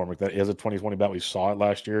love McCormick. That is a 2020 bat. We saw it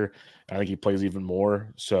last year. I think he plays even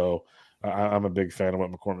more. So I'm a big fan of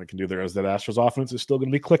what McCormick can do there. As that Astros offense is still going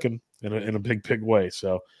to be clicking in a big way.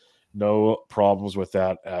 So no problems with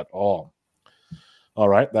that at all. All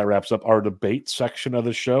right, that wraps up our debate section of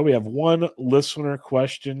the show. We have one listener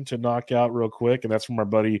question to knock out real quick, and that's from our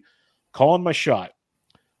buddy Calling My Shot.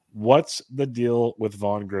 What's the deal with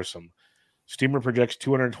Vaughn Grissom? Steamer projects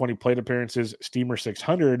 220 plate appearances. Steamer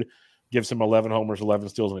 600 gives him 11 homers, 11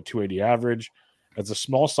 steals, and a 280 average. As a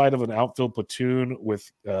small side of an outfield platoon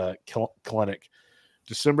with Kalenic.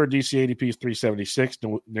 December DC ADP is 376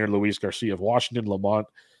 near Luis Garcia of Washington, Lamont,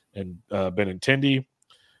 and Benintendi.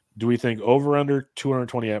 Do we think over-under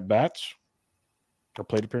 220 at-bats or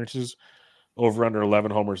plate appearances? Over-under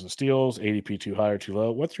 11 homers and steals? ADP too high or too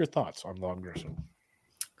low? What's your thoughts on Vaughn Grissom?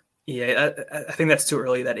 Yeah, I think that's too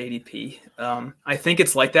early, that ADP. I think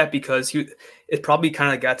it's like that because it probably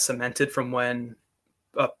kind of got cemented from when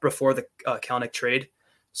before the Kalenic trade.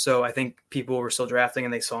 So I think people were still drafting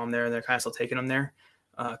and they saw him there and they're kind of still taking him there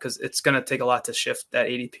because it's going to take a lot to shift that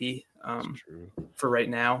ADP for right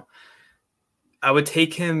now. I would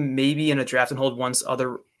take him maybe in a draft and hold once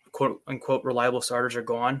other quote unquote reliable starters are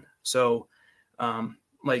gone. So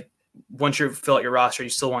like once you fill out your roster, you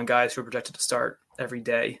still want guys who are projected to start every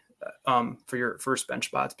day for your first bench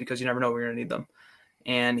spots because you never know when you're going to need them.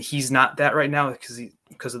 And he's not that right now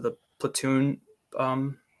because of the platoon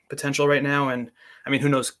potential right now. And I mean, who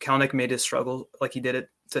knows? Kalenic made his struggle like he did it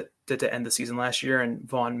to end the season last year, and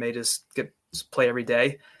Vaughn made his play every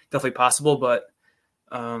day. Definitely possible, but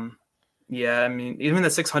yeah, I mean, even the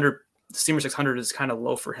Steamer 600 is kind of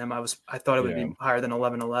low for him. I thought it would be higher than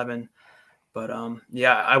 1111, but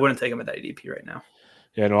yeah, I wouldn't take him at that ADP right now.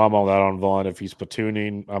 Yeah, no, I'm all that on Vaughn. If he's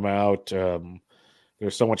platooning, I'm out.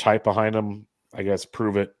 There's so much hype behind him. I guess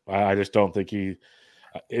prove it. I just don't think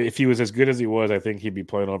if he was as good as he was, I think he'd be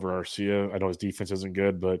playing over Arcia. I know his defense isn't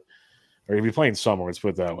good, or he'd be playing somewhere, let's put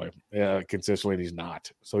it that way. Yeah, consistently, and he's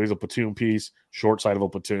not. So he's a platoon piece, short side of a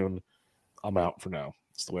platoon. I'm out for now.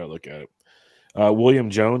 That's the way I look at it. William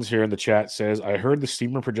Jones here in the chat says, I heard the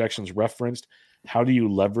Steamer projections referenced. How do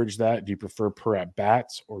you leverage that? Do you prefer per at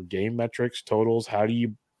bats or game metrics, totals? How do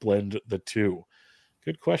you blend the two?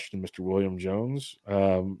 Good question, Mr. William Jones.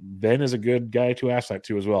 Ben is a good guy to ask that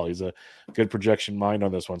to as well. He's a good projection mind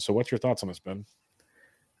on this one. So what's your thoughts on this, Ben?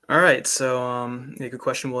 All right. So good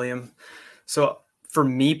question, William. So for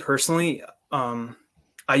me personally,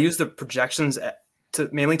 I use the projections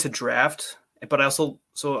mainly to draft, but I also,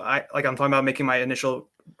 I'm talking about making my initial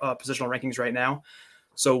positional rankings right now.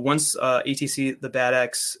 So once ATC, the Bad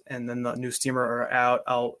X, and then the new Steamer are out,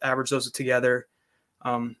 I'll average those together.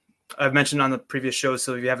 I've mentioned on the previous show,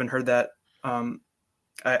 so if you haven't heard that,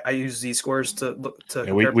 I use Z-scores to look to.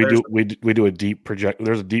 Yeah, we do a deep project.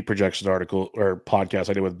 There's a deep projections article or podcast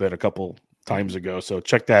I did with Ben a couple times ago, so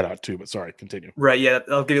check that out too. But sorry, continue. Right, yeah,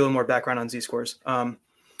 I'll give you a little more background on Z-scores.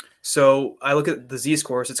 So I look at the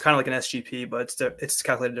Z-scores. It's kind of like an SGP, but it's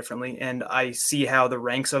calculated differently, and I see how the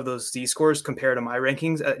ranks of those Z-scores compare to my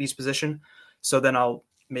rankings at each position. So then I'll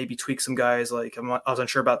maybe tweak some guys. Like I was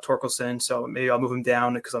unsure about Torkelson, so maybe I'll move him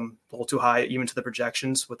down because I'm a little too high, even to the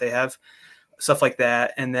projections, what they have, stuff like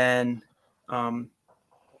that. And then then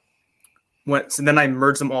I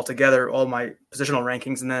merge them all together, all my positional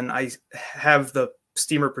rankings, and then I have the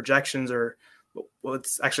Steamer projections, or well,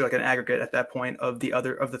 it's actually like an aggregate at that point of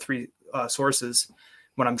the three sources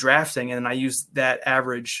when I'm drafting, and then I use that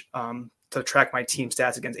average to track my team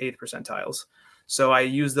stats against 80th percentiles. So I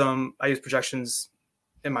use projections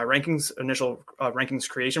in my initial rankings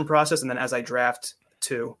creation process, and then as I draft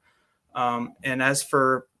too. And as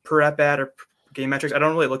for per at bat or game metrics, I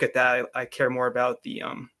don't really look at that. I care more about the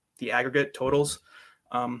aggregate totals.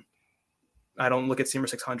 I don't look at Steamer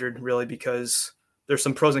 600 really because there's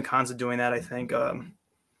some pros and cons of doing that, I think. So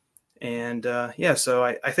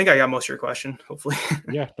I think I got most of your question, hopefully.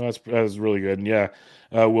 Yeah, no, that's really good. And yeah,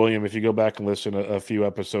 William, if you go back and listen a few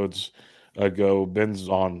episodes ago, Ben's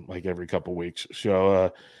on like every couple weeks.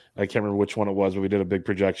 So I can't remember which one it was, but we did a big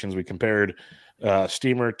projections. We compared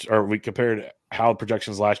we compared how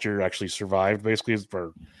projections last year actually survived, basically,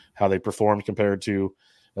 for how they performed compared to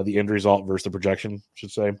the end result versus the projection, I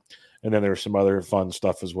should say. And then there's some other fun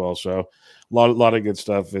stuff as well. So a lot of good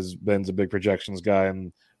stuff. Ben's a big projections guy,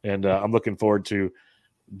 and I'm looking forward to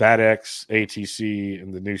BATX, ATC,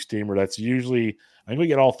 and the new steamer. That's usually, I think we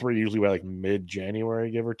get all three usually by like mid-January,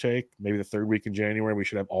 give or take. Maybe the third week in January, we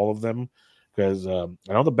should have all of them. Because I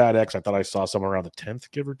know the BATX, I thought I saw somewhere around the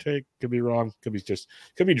 10th, give or take. Could be wrong. Could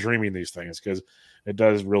be dreaming these things, because it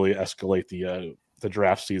does really escalate the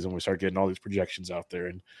draft season when we start getting all these projections out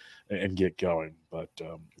there and get going. But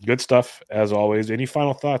good stuff as always. Any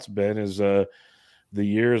final thoughts, Ben? Is the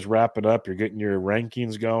year is wrapping up. You're getting your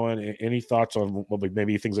rankings going. Any thoughts on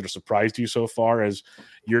maybe things that have surprised you so far as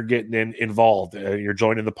you're getting involved? You're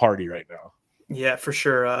joining the party right now. Yeah, for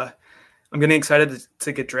sure. I'm getting excited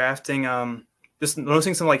to get drafting. Just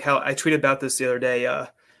noticing something like how I tweeted about this the other day.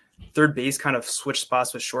 Third base kind of switched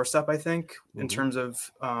spots with shortstop, I think, in terms of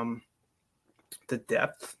the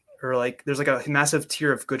depth, or like there's like a massive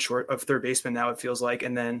tier of good of third baseman now, it feels like,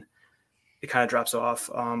 and then it kind of drops off.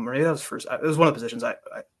 Or maybe that was first. It was one of the positions. I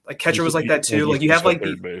like catcher was like that too. Like you have like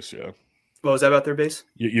third base, yeah. What was that about third base?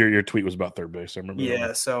 Your tweet was about third base. I remember. Yeah.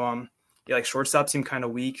 That. So yeah, like shortstop seemed kind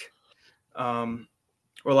of weak.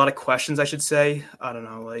 Or a lot of questions, I should say. I don't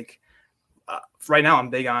know. Like right now, I'm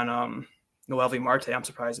big on Noel V. Marte. I'm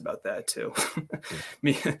surprised about that too.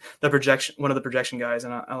 One of the projection guys,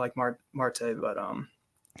 and I like Marte. But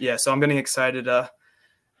yeah. So I'm getting excited.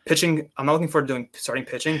 Pitching, I'm not looking forward to starting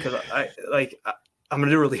pitching, because I'm going to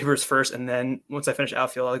do relievers first, and then once I finish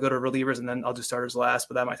outfield, I'll go to relievers, and then I'll do starters last,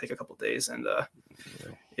 but that might take a couple of days. And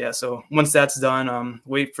yeah, so once that's done,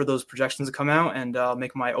 wait for those projections to come out, and I'll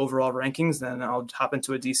make my overall rankings, then I'll hop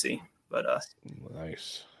into a DC. But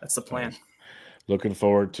nice. That's the plan. Nice. Looking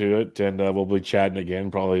forward to it, and we'll be chatting again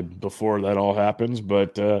probably before that all happens,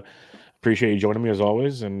 but appreciate you joining me as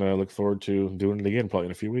always, and look forward to doing it again probably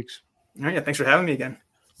in a few weeks. All right, yeah, thanks for having me again.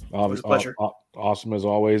 It was a pleasure. Awesome as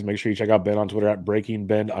always. Make sure you check out Ben on Twitter at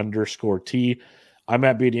BreakingBen_T. I'm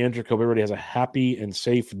at BDentric. Hope everybody has a happy and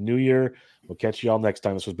safe New Year. We'll catch you all next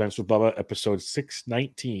time. This was Bench with Bubba, episode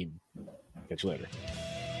 619. Catch you later.